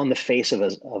on the face of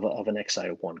an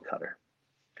XI1 cutter.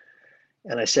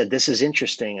 And I said, this is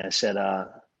interesting. I said,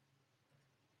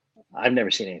 I've never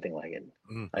seen anything like it.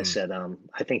 Mm-hmm. I said,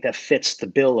 I think that fits the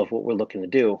bill of what we're looking to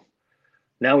do.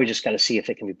 Now we just got to see if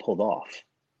it can be pulled off.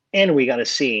 And we got to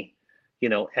see,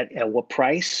 at what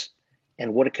price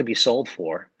and what it could be sold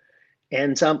for.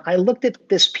 And I looked at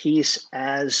this piece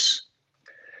as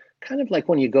kind of like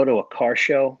when you go to a car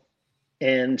show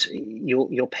and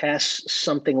you'll pass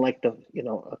something like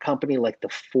a company like the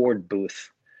Ford booth.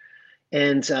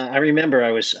 And I remember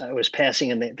I was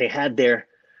passing, and they had their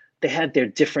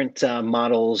different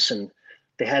models, and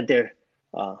they had their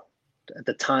at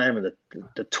the time of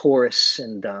the Taurus,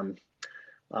 and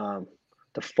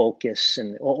the Focus,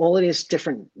 and all of these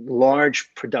different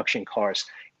large production cars.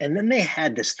 And then they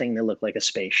had this thing that looked like a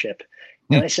spaceship.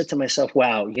 And I said to myself,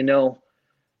 wow,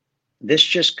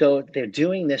 they're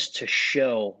doing this to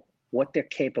show what they're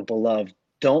capable of.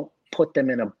 Don't put them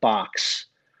in a box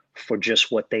for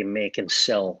just what they make and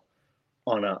sell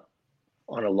on a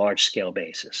large scale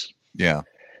basis. Yeah.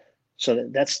 So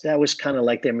that was kind of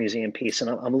like their museum piece. And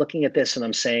I'm looking at this and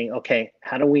I'm saying, okay,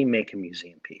 how do we make a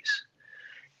museum piece?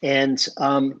 And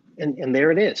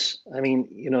there it is. I mean,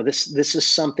 this is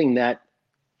something that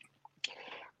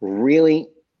really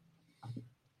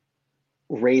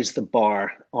raised the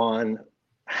bar on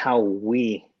how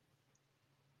we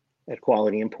at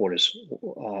Quality Importers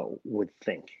would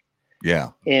think. Yeah.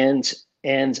 And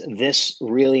this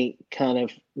really kind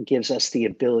of gives us the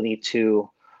ability to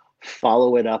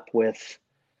follow it up with,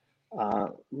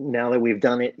 now that we've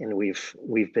done it and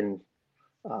we've been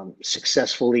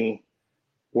successfully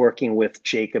working with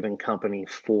Jacob and Company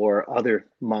for other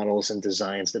models and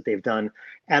designs that they've done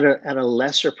at a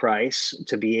lesser price,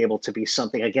 to be able to be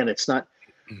something. Again, it's not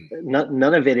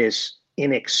none of it is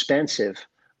inexpensive,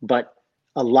 but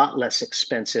a lot less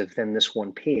expensive than this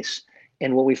one piece.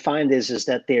 And what we find is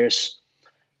that there's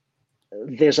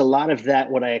a lot of that,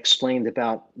 what I explained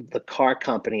about the car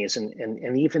companies,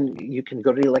 and even you can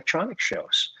go to the electronic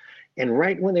shows. And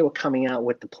right when they were coming out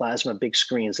with the plasma big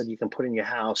screens that you can put in your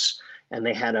house, and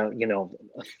they had a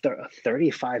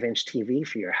 35-inch TV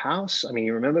for your house. I mean,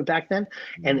 you remember back then?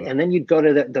 And then you'd go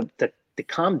to the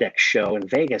Comdex show in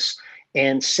Vegas,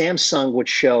 and Samsung would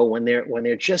show when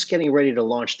they're just getting ready to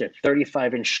launch their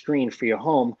 35-inch screen for your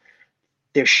home,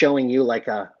 they're showing you like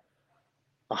a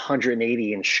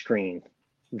 180-inch screen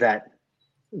that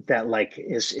like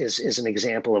is an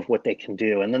example of what they can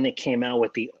do. And then they came out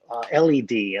with the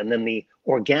LED, and then the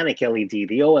organic LED,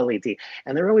 the OLED,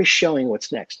 and they're always showing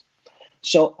what's next.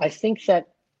 So I think that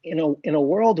in a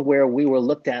world where we were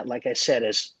looked at, like I said,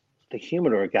 as the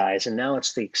humidor guys, and now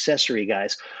it's the accessory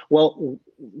guys, well,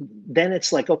 then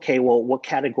it's like, okay, well, what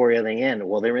category are they in?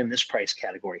 Well, they're in this price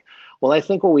category. Well, I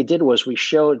think what we did was we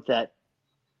showed that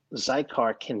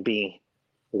Zycar can be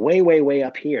way, way, way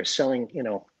up here, selling,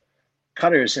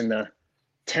 cutters in the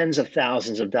tens of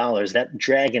thousands of dollars. That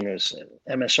Dragon is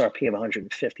MSRP of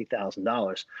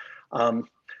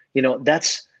 $150,000.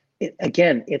 That's it.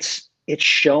 Again, it's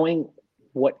showing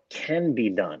what can be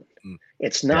done.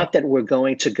 It's not that we're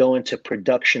going to go into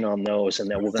production on those and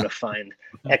that we're going to find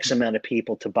X amount of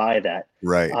people to buy that.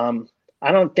 Right.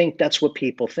 I don't think that's what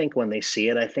people think when they see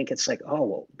it. I think it's like, oh,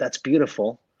 well, that's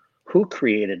beautiful. Who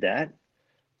created that?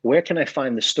 Where can I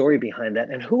find the story behind that?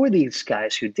 And who are these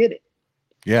guys who did it?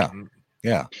 Yeah.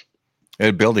 Yeah.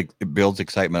 It builds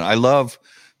excitement. I love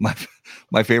my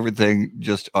favorite thing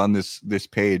just on this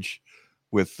page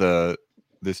with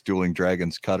this Dueling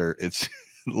Dragons cutter. It's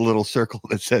a little circle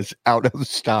that says out of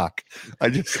stock. I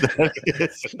just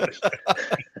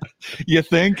you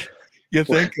think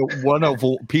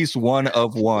piece one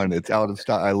of one, it's out of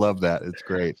stock. I love that. It's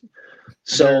great.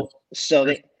 So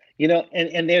they,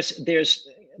 and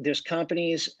there's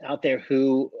companies out there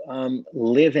who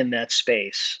live in that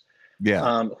space,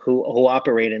 who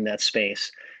operate in that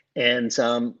space, and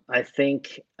I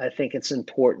think it's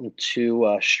important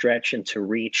to stretch and to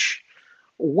reach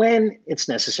when it's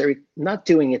necessary. Not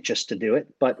doing it just to do it,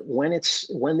 but when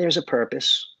there's a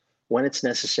purpose, when it's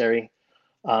necessary,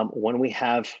 when we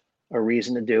have a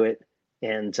reason to do it,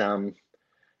 and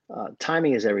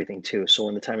timing is everything too. So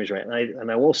when the timing is right,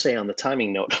 and I will say on the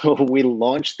timing note, we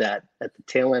launched that at the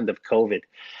tail end of COVID,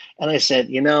 and I said,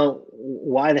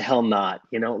 why the hell not?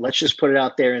 Let's just put it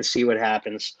out there and see what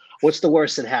happens. What's the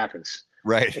worst that happens?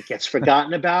 Right. It gets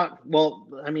forgotten about. Well,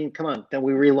 I mean, come on, then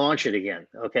we relaunch it again.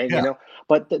 Okay. Yeah.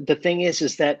 But the thing is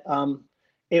that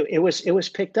it was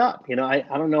picked up. I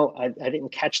don't know. I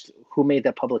didn't catch who made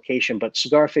that publication, but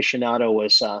Cigar Aficionado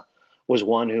was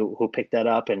one who picked that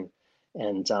up and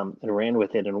ran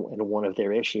with it in one of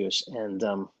their issues. And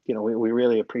we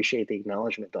really appreciate the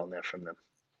acknowledgement on that from them.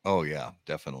 Oh yeah,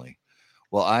 definitely.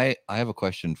 Well, I have a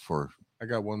question for. I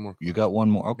got one more. You got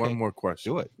one more? Okay. One more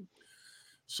question. Do it.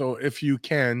 So if you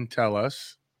can tell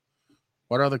us,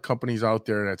 what are the companies out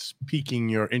there that's piquing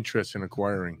your interest in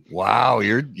acquiring? Wow,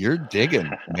 you're digging,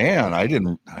 man. I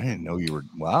didn't know you were.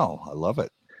 Wow, I love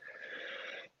it.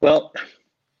 Well,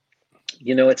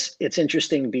 it's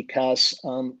interesting because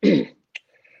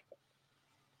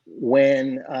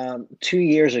when 2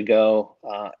 years ago,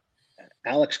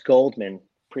 Alex Goldman,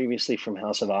 previously from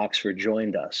House of Oxford,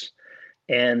 joined us.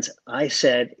 And I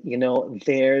said,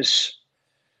 there's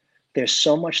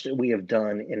so much that we have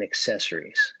done in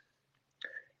accessories.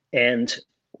 And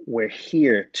we're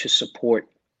here to support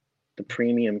the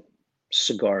premium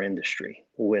cigar industry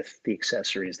with the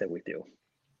accessories that we do.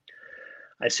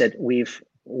 I said, we've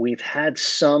had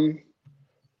some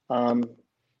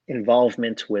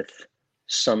involvement with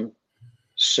some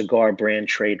cigar brand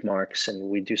trademarks, and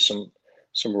we do some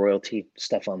royalty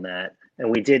stuff on that. And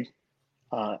we did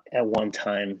at one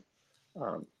time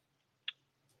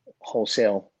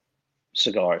wholesale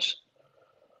cigars.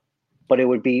 But it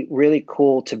would be really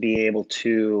cool to be able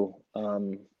to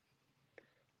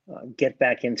get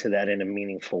back into that in a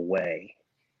meaningful way,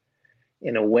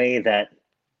 in a way that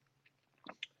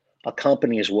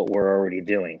accompanies what we're already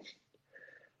doing,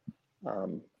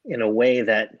 in a way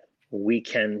that we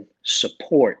can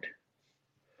support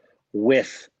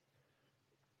with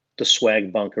the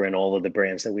Swag Bunker and all of the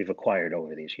brands that we've acquired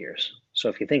over these years. So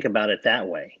if you think about it that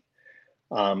way,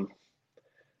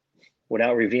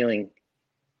 without revealing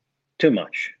too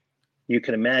much, you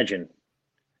can imagine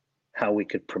how we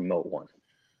could promote one.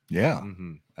 Yeah,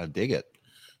 I dig it.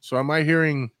 So am I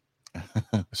hearing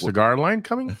a cigar line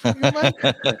coming from you, Mike?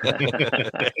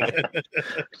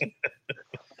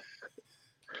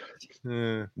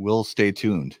 We'll stay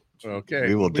tuned. Okay.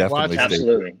 We will definitely stay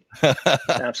Absolutely.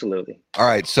 Absolutely. All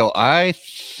right. So I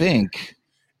think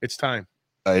it's time.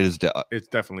 It's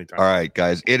definitely time. All right,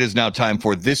 guys. It is now time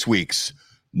for this week's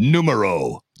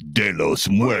Numero de los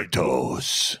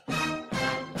Muertos.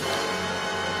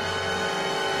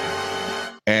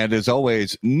 And as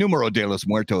always, Numero de los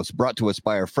Muertos brought to us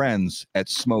by our friends at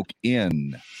Smoke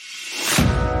Inn.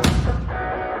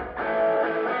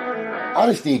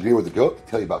 Honesty agree with the goat to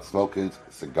tell you about Smoke Inn's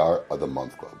Cigar of the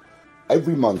Month Club.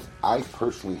 Every month, I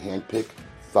personally handpick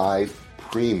 5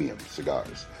 premium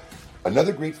cigars.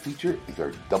 Another great feature is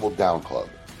our Double Down Club.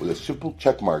 With a simple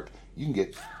check mark, you can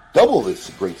get double this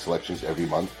great selections every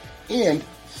month and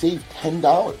save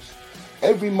 $10.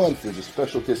 Every month, there's a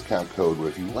special discount code where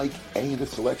if you like any of the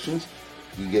selections,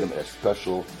 you can get them at a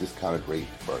special discounted rate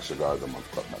for our Cigar of the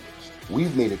Month Club members.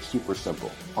 We've made it super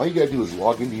simple. All you got to do is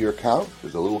log into your account.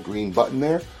 There's a little green button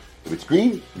there. If it's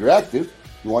green, you're active.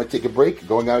 You want to take a break,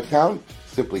 going out of town,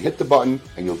 simply hit the button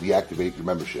and you'll deactivate your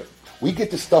membership. We get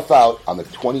the stuff out on the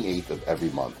 28th of every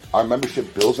month. Our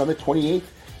membership bills on the 28th,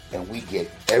 and we get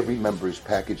every member's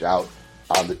package out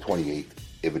on the 28th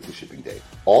if it's a shipping day.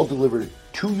 All delivered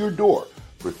to your door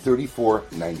for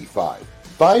 $34.95.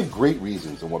 5 great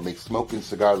reasons on what makes Smoking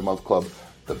Cigar of the Month Club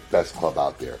the best club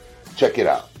out there. Check it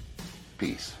out.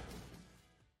 Peace.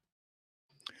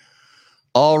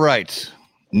 All right.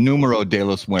 Numero de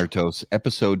los Muertos,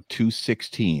 episode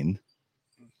 216.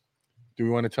 Do we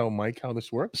want to tell Mike how this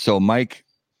works? So, Mike,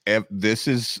 this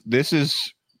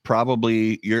is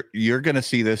probably you're going to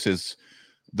see this as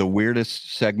the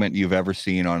weirdest segment you've ever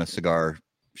seen on a cigar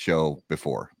show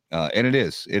before, and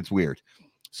it's weird.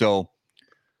 So,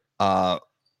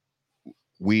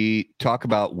 we talk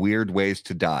about weird ways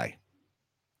to die,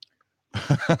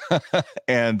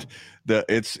 and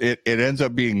it ends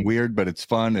up being weird, but it's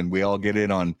fun, and we all get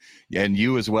in on, and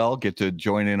you as well get to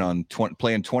join in on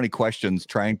playing 20 questions,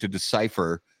 trying to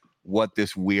decipher what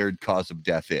this weird cause of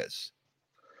death is.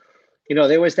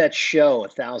 There was that show,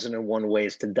 1001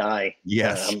 Ways to Die.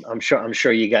 Yes, I'm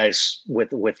sure you guys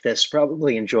with this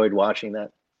probably enjoyed watching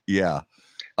that. Yeah,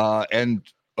 and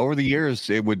over the years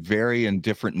it would vary in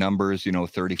different numbers,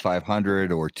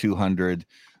 3,500 or 200.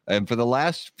 And for the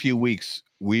last few weeks,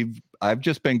 I've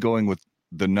just been going with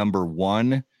the number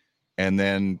 1, and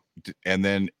then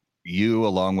you,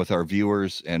 along with our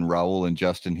viewers and Raul and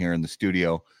Justin here in the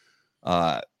studio,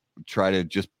 try to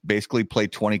just basically play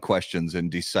 20 questions and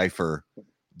decipher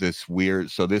this weird.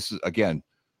 So this is, again,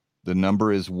 the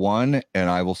number is 1, and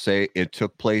I will say it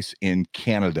took place in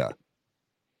Canada.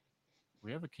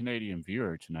 We have a Canadian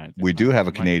viewer tonight. We do have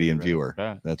a Canadian viewer.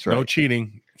 That's right. No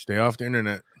cheating. Stay off the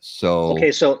internet. So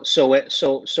okay, so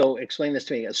explain this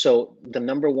to me. So the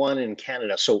number 1 in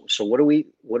Canada. So what are we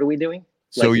doing?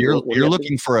 So you're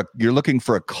looking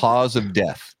for a cause of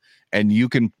death, and you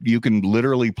can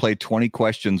literally play 20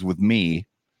 questions with me,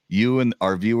 you and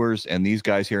our viewers and these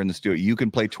guys here in the studio. You can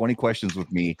play 20 questions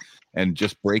with me and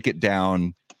just break it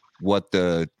down what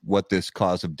this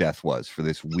cause of death was for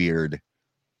this weird,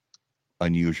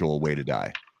 unusual way to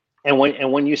die. And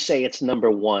when you say it's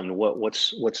number 1,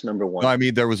 what's number 1? No, I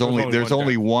mean there's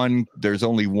only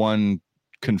one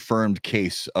confirmed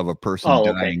case of a person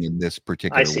dying in this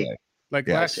particular way. Like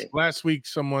last week,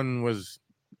 someone was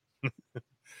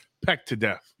Pecked to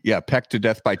death. Yeah, pecked to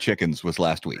death by chickens was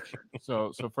last week.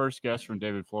 So first guess from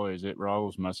David Floyd, is it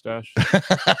Raul's mustache?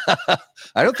 I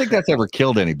don't think that's ever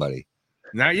killed anybody.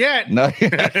 Not yet. No.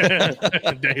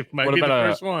 Dave might What be the about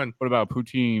first one. What about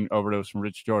poutine overdose from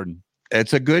Rich Jordan?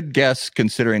 It's a good guess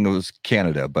considering it was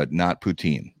Canada, but not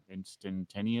poutine.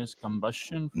 Instantaneous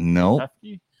combustion? No.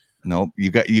 Hefty? No, you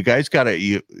guys got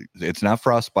to. It's not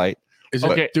frostbite. Is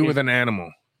Okay, it do with an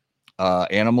animal?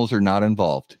 Animals are not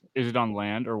involved. Is it on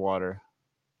land or water?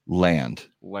 Land.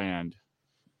 Land.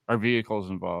 Are vehicles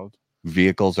involved?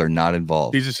 Vehicles are not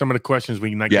involved. These are some of the questions we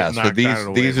can Yeah, get so knocked out of the these way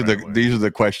are right the away. these are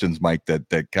the questions, Mike,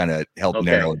 that kind of help Okay.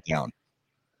 narrow it down.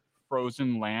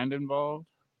 Frozen land involved?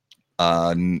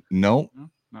 No, No,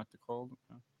 not the cold.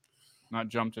 No. Not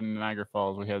jumped in Niagara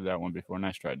Falls. We had that one before.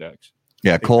 Nice try, Dex.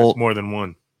 yeah, I think cold. there's more than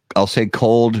one. I'll say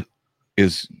cold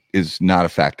is not a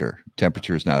factor.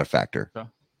 Temperature is not a factor.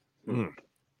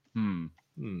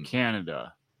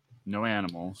 Canada. No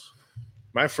animals.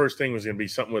 My first thing was going to be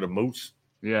something with a moose.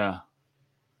 Yeah.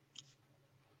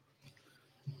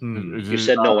 You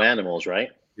said no animals, right?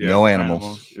 Yeah, no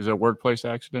animals. Is it a workplace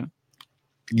accident?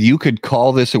 You could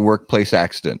call this a workplace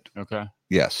accident. Okay.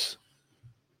 Yes.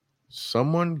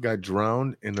 Someone got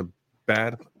drowned in a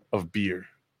bath of beer.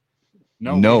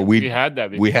 No, we had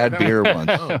that before. We had beer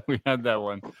once. We had that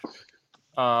one.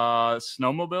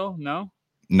 Snowmobile? No.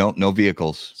 No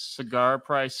vehicles. Cigar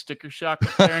price sticker shock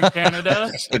up there in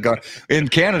Canada? In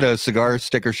Canada, cigar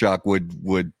sticker shock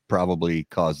would probably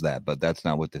cause that, but that's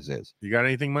not what this is. You got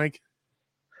anything, Mike?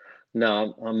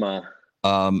 No, I'm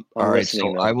All right, so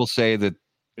listening, though. I will say that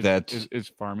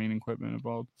Is farming equipment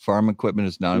involved? farm equipment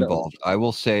is not No. involved. I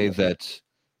will say that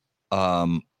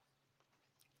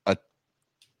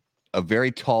a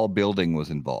very tall building was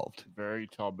involved. Very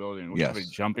tall building. Was Yes. somebody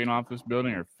jumping off this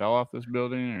building or fell off this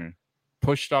building or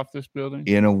pushed off this building?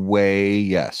 In a way,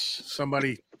 yes.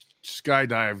 Somebody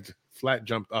skydived, flat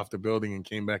jumped off the building, and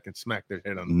came back and smacked their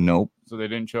head on. Nope. So they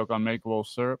didn't choke on maple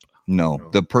syrup? No. No.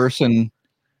 The person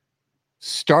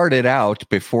started out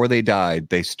before they died.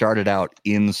 They started out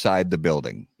inside the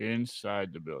building.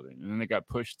 Inside the building. And then they got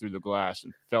pushed through the glass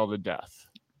and fell to death.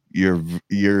 You're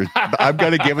I'm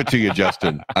going to give it to you,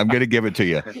 Justin. I'm going to give it to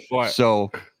you. What? So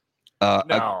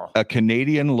No. a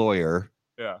Canadian lawyer,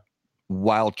 Yeah.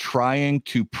 while trying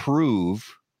to prove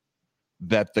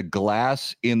that the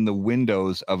glass in the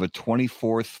windows of a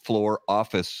 24th floor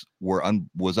office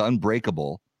was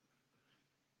unbreakable,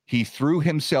 he threw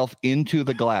himself into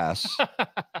the glass,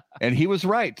 and he was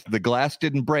right. The glass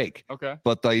didn't break, Okay.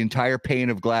 but the entire pane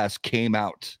of glass came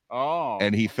out, Oh.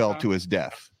 and he fell okay. to his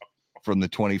death from the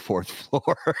 24th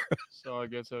floor. So I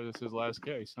guess that was his last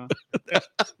case, huh?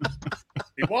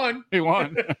 He won. He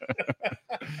won.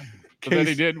 But then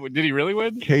he did. Did he really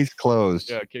win? Case closed.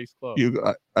 Yeah, case closed.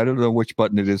 I don't know which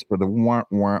button it is for the wah,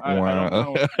 wah, I wah. don't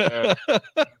know. Figure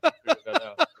that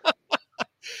out.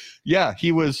 Yeah,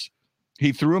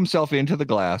 he threw himself into the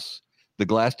glass. The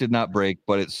glass did not break,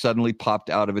 but it suddenly popped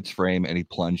out of its frame and he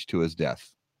plunged to his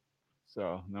death.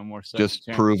 So no more. Just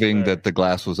proving that the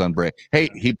glass was unbreakable. Hey,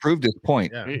 he proved his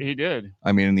point. Yeah. He did.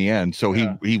 I mean, in the end, so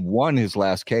Yeah. he won his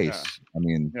last case. Yeah. I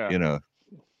mean, Yeah. in a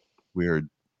weird.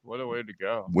 What a way to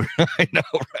go. I know,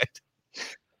 right?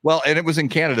 Well, and it was in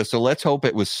Canada, so let's hope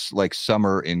it was like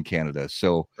summer in Canada.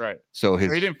 So Right. So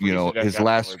his, He didn't freeze to death his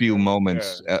last afterwards, few right?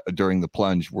 moments during the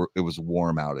plunge it was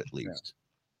warm out at least,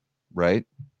 right?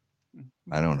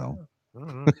 I don't know. I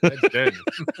don't know. That's dead.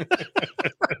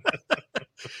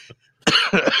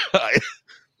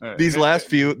 These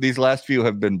last few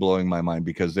have been blowing my mind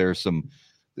because there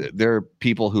are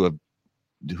people who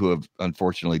have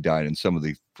unfortunately died in some of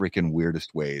the freaking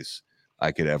weirdest ways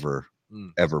I could ever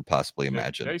possibly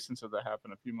imagine. Jason said that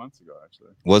happened a few months ago,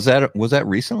 actually. Was that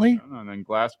recently? I don't know, and then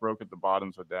glass broke at the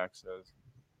bottom's what Dax says.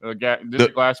 Did the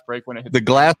glass break when it hit The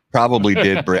glass probably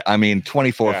did break. I mean,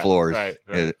 24 Yeah, floors. right.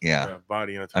 Yeah.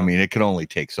 Body on I mean, it can only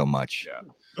take so much.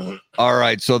 Yeah. All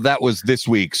right. So that was this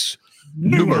week's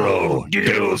Numero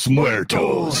de los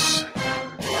Muertos.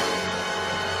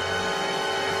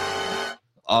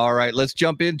 All right, let's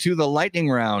jump into the lightning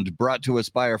round brought to us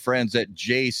by our friends at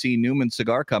J.C. Newman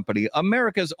Cigar Company,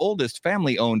 America's oldest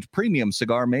family-owned premium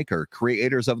cigar maker,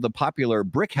 creators of the popular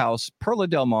Brick House, Perla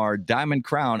Del Mar, Diamond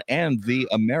Crown, and the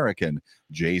American.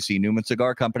 J.C. Newman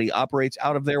Cigar Company operates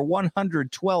out of their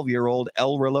 112-year-old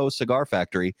El Reloj cigar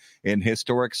factory in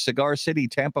historic Cigar City,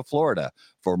 Tampa, Florida.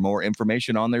 For more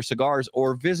information on their cigars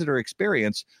or visitor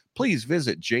experience, please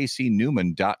visit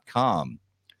jcnewman.com.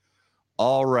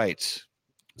 All right.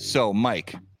 So,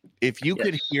 Mike, if you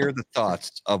could hear the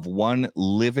thoughts of one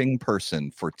living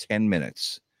person for 10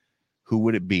 minutes, who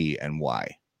would it be and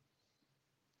why?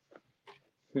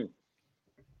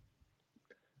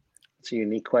 It's a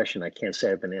unique question. I can't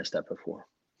say I've been asked that before.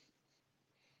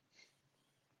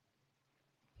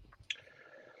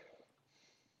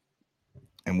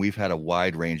 And we've had a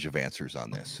wide range of answers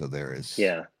on this. So there is.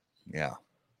 Yeah. Yeah.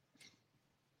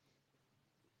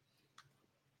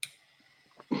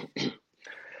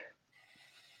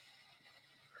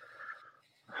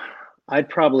 I'd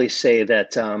probably say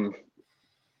that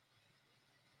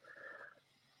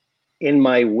in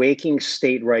my waking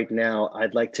state right now,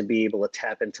 I'd like to be able to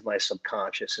tap into my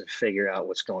subconscious and figure out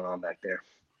what's going on back there.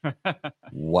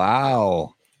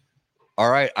 Wow. All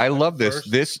right. I love this.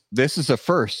 This is a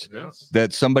first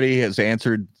that somebody has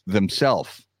answered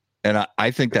themselves. And I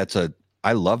think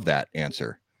I love that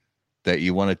answer, that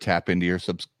you want to tap into your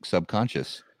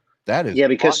subconscious. That is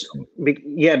because awesome.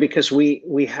 Because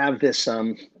we have this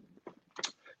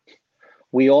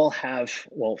we all have,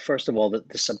 well, first of all, the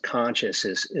subconscious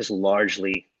is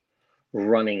largely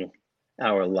running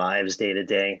our lives day to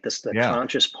day. The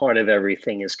conscious part of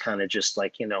everything is kind of just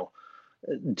like,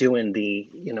 doing the,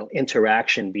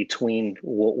 interaction between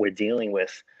what we're dealing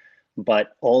with.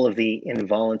 But all of the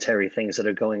involuntary things that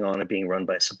are going on are being run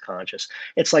by subconscious.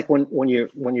 It's like when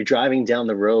you're driving down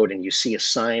the road and you see a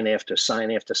sign after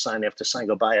sign after sign after sign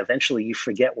go by, eventually you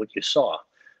forget what you saw,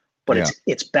 but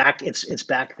it's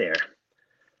back there.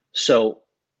 So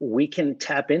we can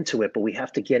tap into it, but we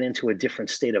have to get into a different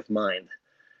state of mind.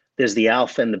 There's the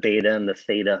alpha and the beta and the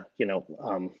theta,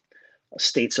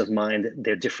 states of mind.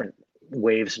 They're different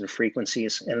waves and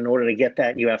frequencies. And in order to get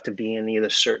that, you have to be in either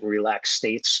certain relaxed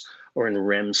states or in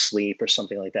REM sleep or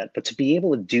something like that. But to be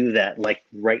able to do that, like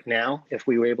right now, if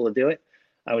we were able to do it,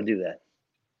 I would do that.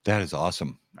 That is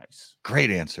awesome. Nice.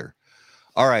 Great answer.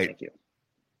 All right. Thank you.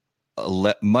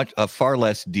 A far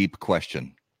less deep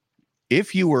question.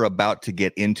 If you were about to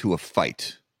get into a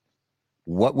fight,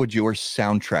 what would your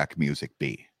soundtrack music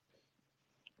be?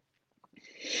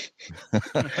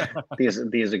 These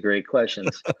are great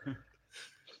questions.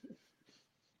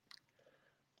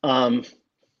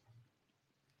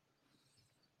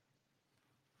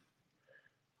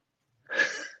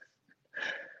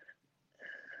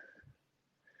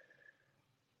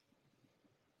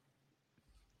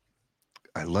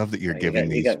 I love that you're giving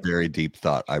these very deep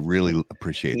thought. I really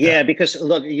appreciate that. Yeah, because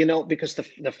look, because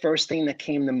the first thing that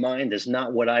came to mind is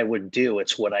not what I would do.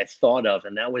 It's what I thought of.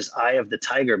 And that was Eye of the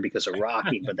Tiger because of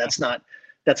Rocky, but that's not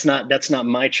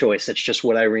my choice. It's just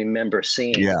what I remember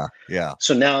seeing. Yeah. Yeah.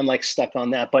 So now I'm like stuck on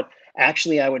that. But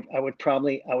actually I would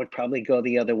probably go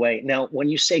the other way. Now, when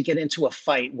you say get into a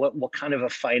fight, what kind of a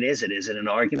fight is it? Is it an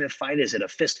argument fight? Is it a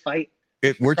fist fight?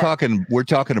 We're talking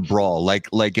a brawl, like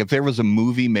if there was a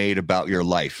movie made about your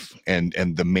life and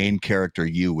the main character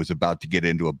was about to get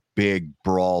into a big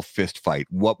brawl fist fight,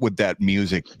 what would that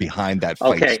music behind that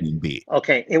fight scene be?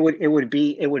 Okay, it would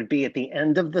be at the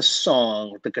end of the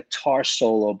song, the guitar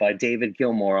solo by David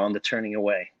Gilmour on the Turning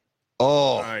Away.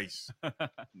 Oh, nice.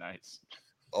 Nice.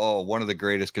 Oh, one of the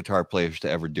greatest guitar players to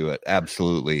ever do it.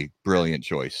 Absolutely brilliant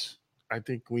choice. I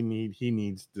think he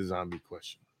needs the zombie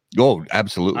question. Oh,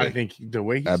 absolutely. I think the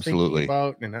way he's thinking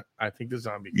about, and I think the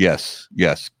zombie. Yes,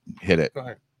 hit it. Go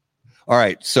ahead. All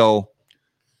right, so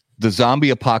the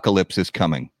zombie apocalypse is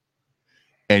coming,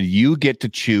 and you get to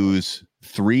choose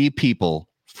 3 people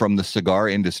from the cigar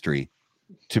industry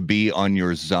to be on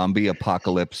your zombie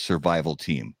apocalypse survival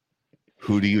team.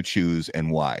 Who do you choose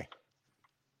and why?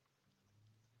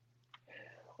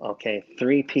 Okay,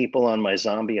 3 people on my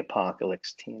zombie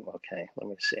apocalypse team. Okay, let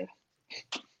me see.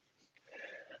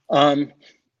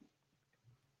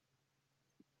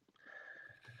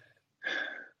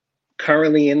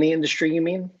 Currently in the industry, you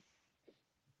mean?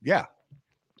 Yeah.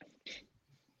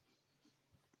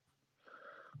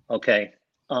 Okay.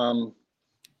 I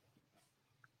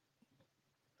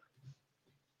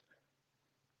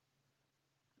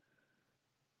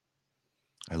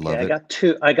love it.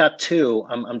 I got two.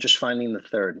 I'm just finding the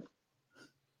third.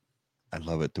 I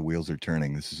love it. The wheels are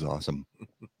turning. This is awesome.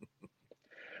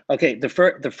 Okay, the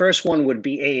first one would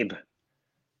be Abe.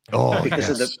 Oh,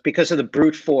 because of the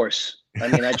brute force. I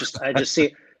mean, I just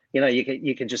see,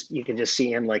 you can just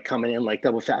see him like coming in like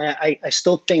double fat. I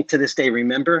still think to this day.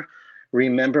 Remember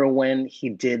when he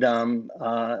did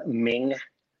Ming?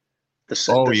 With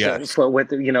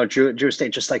Drew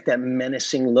Estate, just like that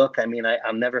menacing look. I mean,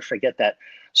 I'll never forget that.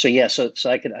 So yeah, so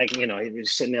I could he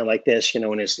was sitting there like this,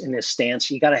 in his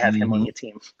stance. You got to have him on your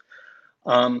team.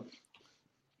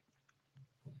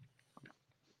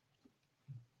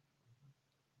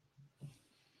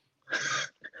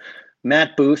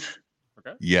 Matt Booth.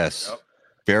 Okay. Yes. Yep.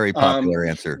 Very popular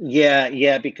answer.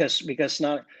 Yeah, because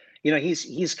not,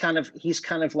 he's kind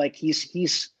of like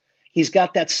he's he's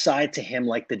got that side to him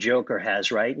like the Joker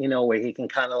has, right? You know, where he can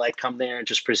kind of like come there and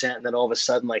just present, and then all of a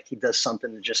sudden, like he does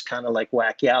something to just kind of like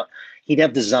whack you out. He'd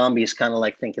have the zombies kind of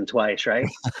like thinking twice, right?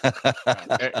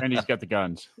 And he's got the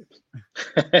guns.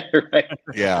 Right.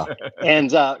 Yeah. And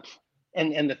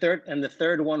the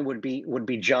third one would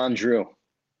be John Drew.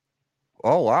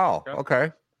 Oh, wow.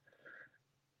 Okay.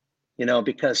 You know,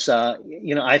 because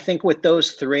you know, I think with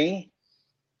those three,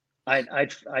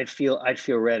 I'd feel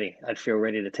ready. I'd feel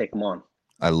ready to take them on.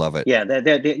 I love it. Yeah,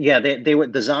 they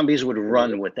would. The zombies would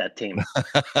run with that team.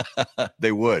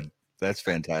 They would. That's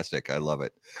fantastic. I love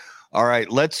it. All right,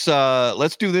 let's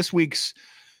do this week's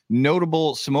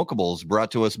notable smokables,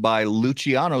 brought to us by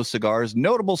Luciano Cigars.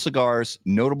 Notable cigars,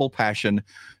 notable passion,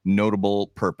 notable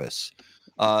purpose.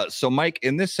 So, Mike,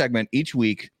 in this segment, each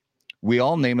week we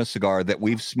all name a cigar that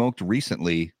we've smoked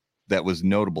recently that was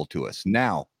notable to us.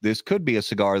 Now, this could be a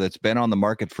cigar that's been on the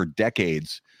market for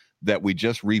decades that we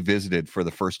just revisited for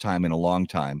the first time in a long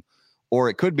time, or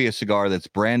it could be a cigar that's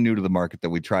brand new to the market that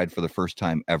we tried for the first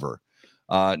time ever.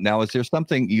 Now, is there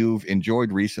something you've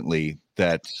enjoyed recently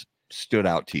that stood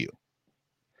out to you?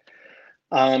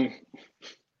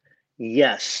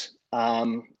 Yes.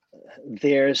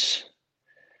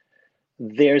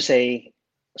 There's a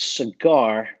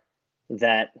cigar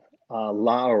that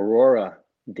La Aurora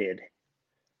did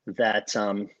that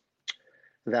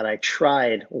I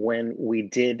tried when we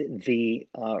did the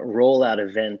rollout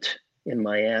event in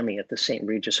Miami at the St.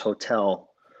 Regis Hotel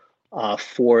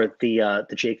for the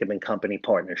Jacob and Company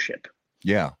partnership.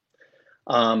 Yeah.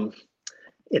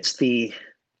 It's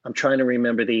I'm trying to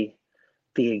remember the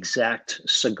exact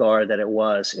cigar that it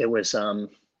was. It was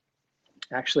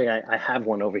actually I have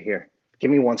one over here.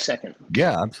 Give me 1 second.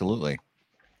 Yeah, absolutely.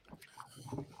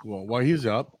 Well, while he's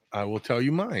up, I will tell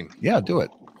you mine. Yeah, do it.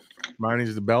 Mine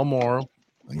is the Balmoral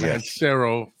Yes.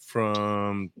 Lancero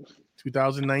from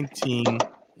 2019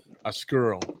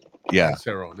 Oscuro. Yeah.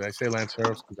 Lancero. Did I say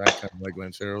Lanceros? Because I kind of like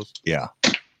Lanceros. Yeah.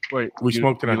 Wait, We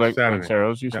smoked it on like Saturday.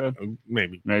 Lanceros, you said?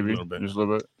 Maybe Maybe. a little bit. Just a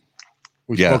little bit.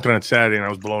 We Yeah. smoked it on Saturday, and I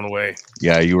was blown away.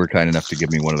 Yeah, you were kind enough to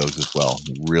give me one of those as well.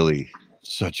 Really,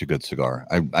 such a good cigar.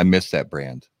 I miss that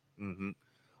brand. Mm-hmm.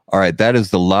 All right, that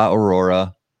is the La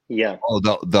Aurora. Yeah. Oh,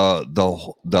 the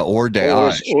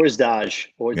Ordage.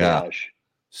 Ordage.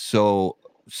 So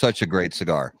such a great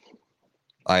cigar.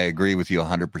 I agree with you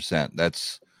 100%.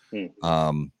 That's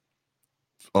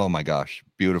oh my gosh,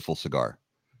 beautiful cigar.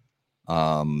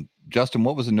 Justin,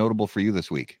 what was notable for you this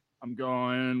week? I'm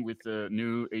going with the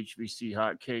new HVC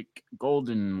Hotcake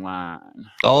Golden line.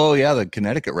 Oh yeah, the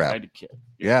Connecticut wrap. Connecticut.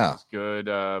 Yeah. It's good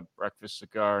breakfast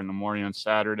cigar in the morning on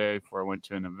Saturday before I went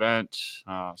to an event.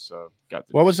 So got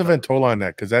the What was the Ventola on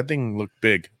that? Because that thing looked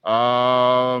big.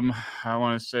 I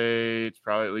want to say it's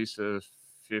probably at least a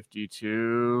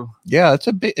 52. Yeah, it's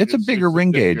a bigger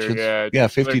ring thicker, gauge. It's, yeah,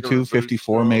 52, thicker,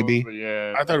 54 maybe.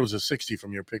 Yeah. I thought it was a 60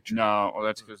 from your picture. No, well,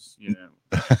 that's because, you know,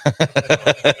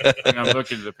 and I'm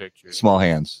looking at the picture. Small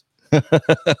hands.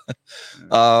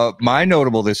 My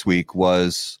notable this week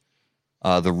was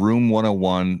the Room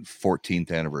 101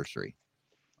 14th anniversary,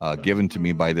 given to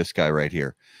me by this guy right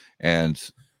here. And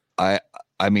I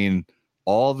mean,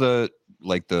 all the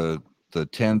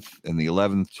 10th and the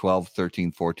 11th, 12th,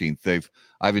 13th, 14th,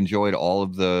 I've enjoyed all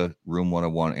of the Room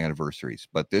 101 anniversaries,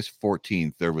 but this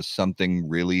 14th, there was something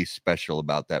really special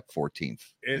about that 14th.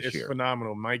 It's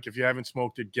phenomenal, Mike. If you haven't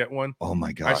smoked it, get one. Oh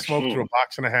my gosh. I smoked through a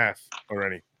box and a half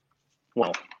already.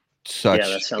 Well, yeah,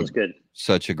 that sounds good.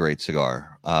 Such a great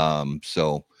cigar.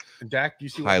 So and Dak, you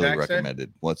see what highly Dak recommended.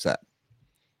 said? What's that?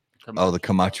 Camacho. Oh, the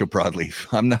Camacho broadleaf.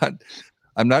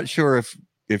 I'm not sure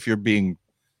if you're being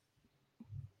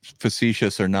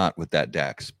facetious or not with that,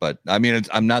 Dax, but I mean,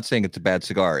 I'm not saying it's a bad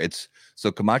cigar.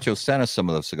 So Camacho sent us some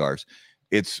of those cigars.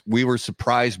 We were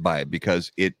surprised by it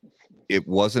because it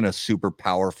wasn't a super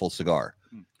powerful cigar.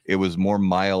 It was more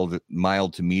mild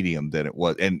to medium than it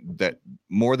was, and that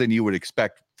more than you would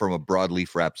expect from a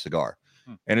broadleaf wrapped cigar.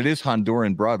 And it is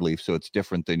Honduran broadleaf, so it's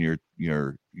different than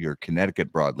your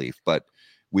Connecticut broadleaf. But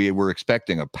we were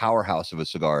expecting a powerhouse of a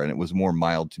cigar, and it was more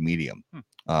mild to medium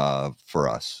for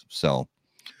us. So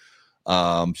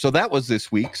that was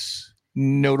this week's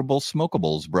notable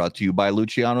smokables, brought to you by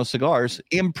Luciano Cigars,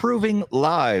 improving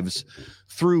lives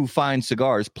through fine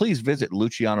cigars. Please visit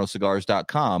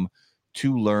lucianocigars.com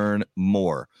to learn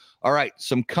more. All right,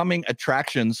 some coming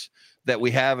attractions that we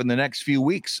have in the next few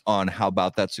weeks on How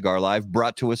About That Cigar Live,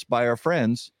 brought to us by our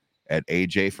friends at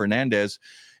AJ Fernandez.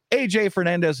 AJ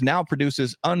Fernandez now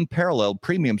produces unparalleled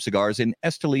premium cigars in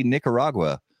Esteli,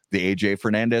 Nicaragua. The AJ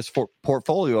Fernandez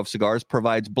portfolio of cigars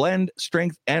provides blend,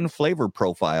 strength, and flavor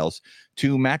profiles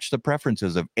to match the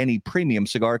preferences of any premium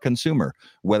cigar consumer,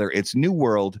 whether it's New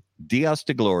World, Dias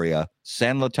de Gloria,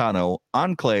 San Latano,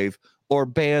 Enclave, or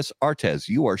Baez Artes.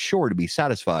 You are sure to be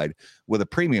satisfied with a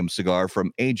premium cigar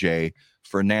from AJ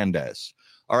Fernandez.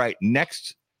 All right,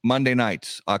 next Monday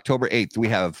night, October 8th, we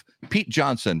have Pete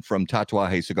Johnson from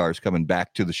Tatuaje Cigars coming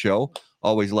back to the show.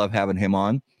 Always love having him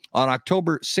on. On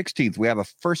October 16th, we have a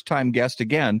first-time guest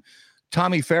again,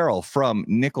 Tommy Farrell from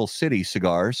Nickel City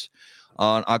Cigars.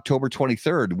 On October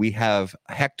 23rd, we have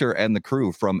Hector and the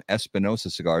crew from Espinosa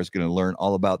Cigars going to learn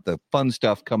all about the fun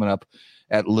stuff coming up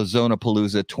at La Zona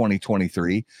Palooza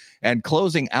 2023. And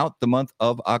closing out the month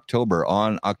of October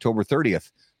on October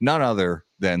 30th, none other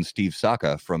than Steve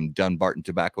Saka from Dunbarton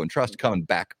Tobacco and Trust coming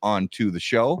back onto the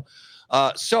show.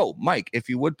 So, Mike, if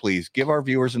you would please give our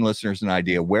viewers and listeners an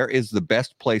idea, where is the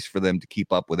best place for them to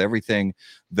keep up with everything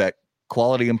that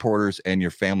Quality Importers and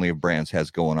your family of brands has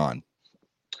going on?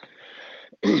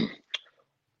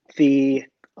 The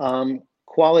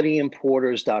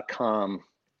qualityimporters.com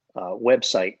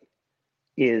website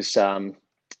is the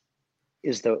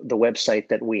website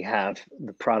that we have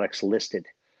the products listed.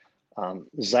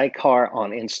 Zycar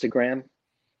on Instagram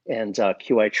and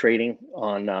QI Trading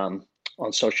on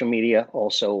social media,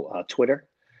 also Twitter,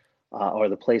 are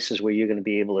the places where you're going to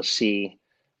be able to see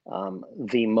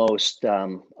the most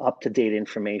up-to-date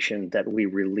information that we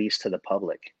release to the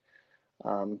public.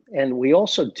 And we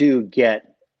also do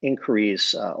get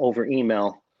inquiries over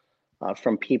email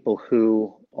from people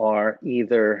who are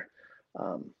either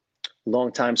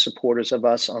longtime supporters of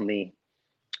us on the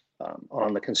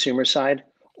consumer side,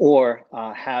 or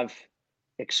have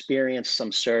experienced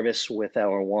some service with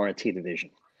our warranty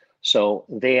division. So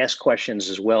they ask questions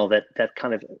as well that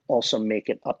kind of also make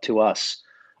it up to us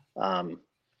on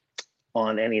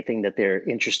anything that they're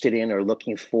interested in or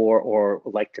looking for or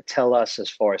like to tell us as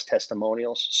far as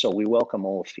testimonials. So we welcome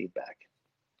all feedback.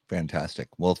 Fantastic.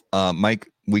 Well,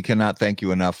 Mike, we cannot thank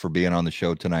you enough for being on the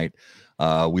show tonight.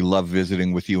 We love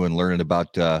visiting with you and learning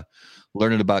about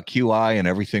QI and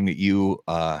everything that you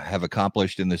have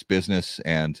accomplished in this business.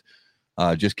 And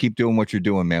just keep doing what you're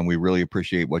doing, man. We really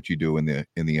appreciate what you do in the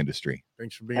industry.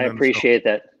 Thanks for being I on appreciate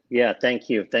that. Yeah, thank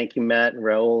you. Thank you, Matt and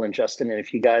Raul and Justin. And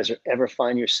if you guys ever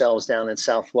find yourselves down in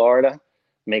South Florida,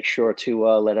 make sure to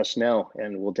let us know,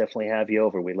 and we'll definitely have you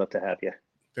over. We'd love to have you.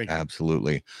 Thank you.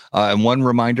 Absolutely. And one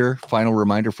final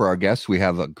reminder for our guests, we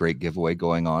have a great giveaway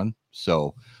going on.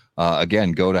 So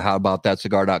again, go to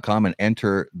howaboutthatcigar.com and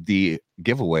enter the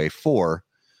giveaway for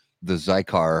the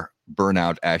Zycar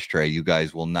Burnout ashtray. You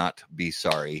guys will not be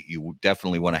sorry. You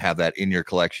definitely want to have that in your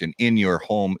collection, in your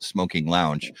home smoking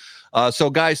lounge. So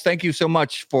guys, thank you so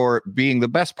much for being the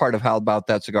best part of How About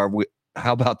That Cigar.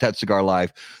 How About That Cigar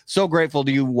Live. So grateful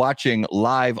to you watching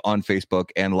live on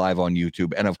Facebook and live on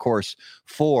YouTube. And of course,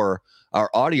 for our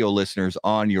audio listeners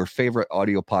on your favorite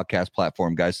audio podcast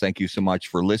platform, guys, thank you so much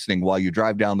for listening while you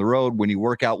drive down the road, when you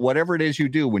work out, whatever it is you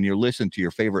do, when you listen to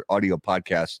your favorite audio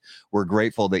podcast. We're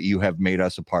grateful that you have made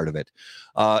us a part of it.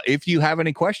 If you have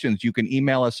any questions, you can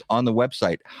email us on the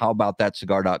website,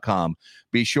 howaboutthatcigar.com.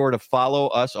 Be sure to follow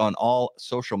us on all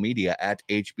social media at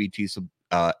HBT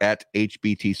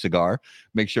Cigar.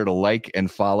 Make sure to like and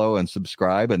follow and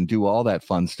subscribe and do all that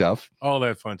fun stuff. All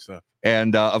that fun stuff.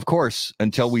 And of course,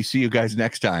 until we see you guys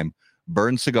next time,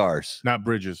 burn cigars, not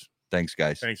bridges. Thanks,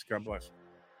 guys. Thanks. God bless.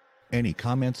 Any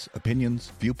comments,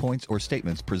 opinions, viewpoints, or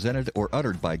statements presented or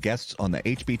uttered by guests on the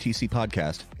HBTC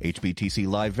podcast, HBTC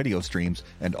live video streams,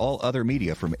 and all other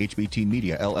media from HBT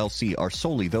Media LLC are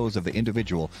solely those of the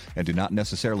individual and do not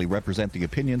necessarily represent the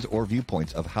opinions or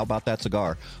viewpoints of How About That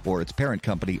Cigar or its parent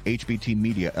company, HBT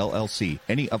Media LLC,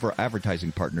 any of our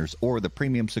advertising partners, or the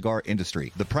premium cigar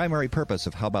industry. The primary purpose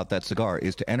of How About That Cigar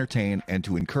is to entertain and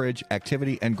to encourage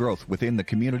activity and growth within the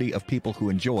community of people who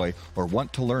enjoy or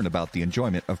want to learn about the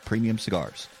enjoyment of premium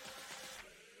cigars.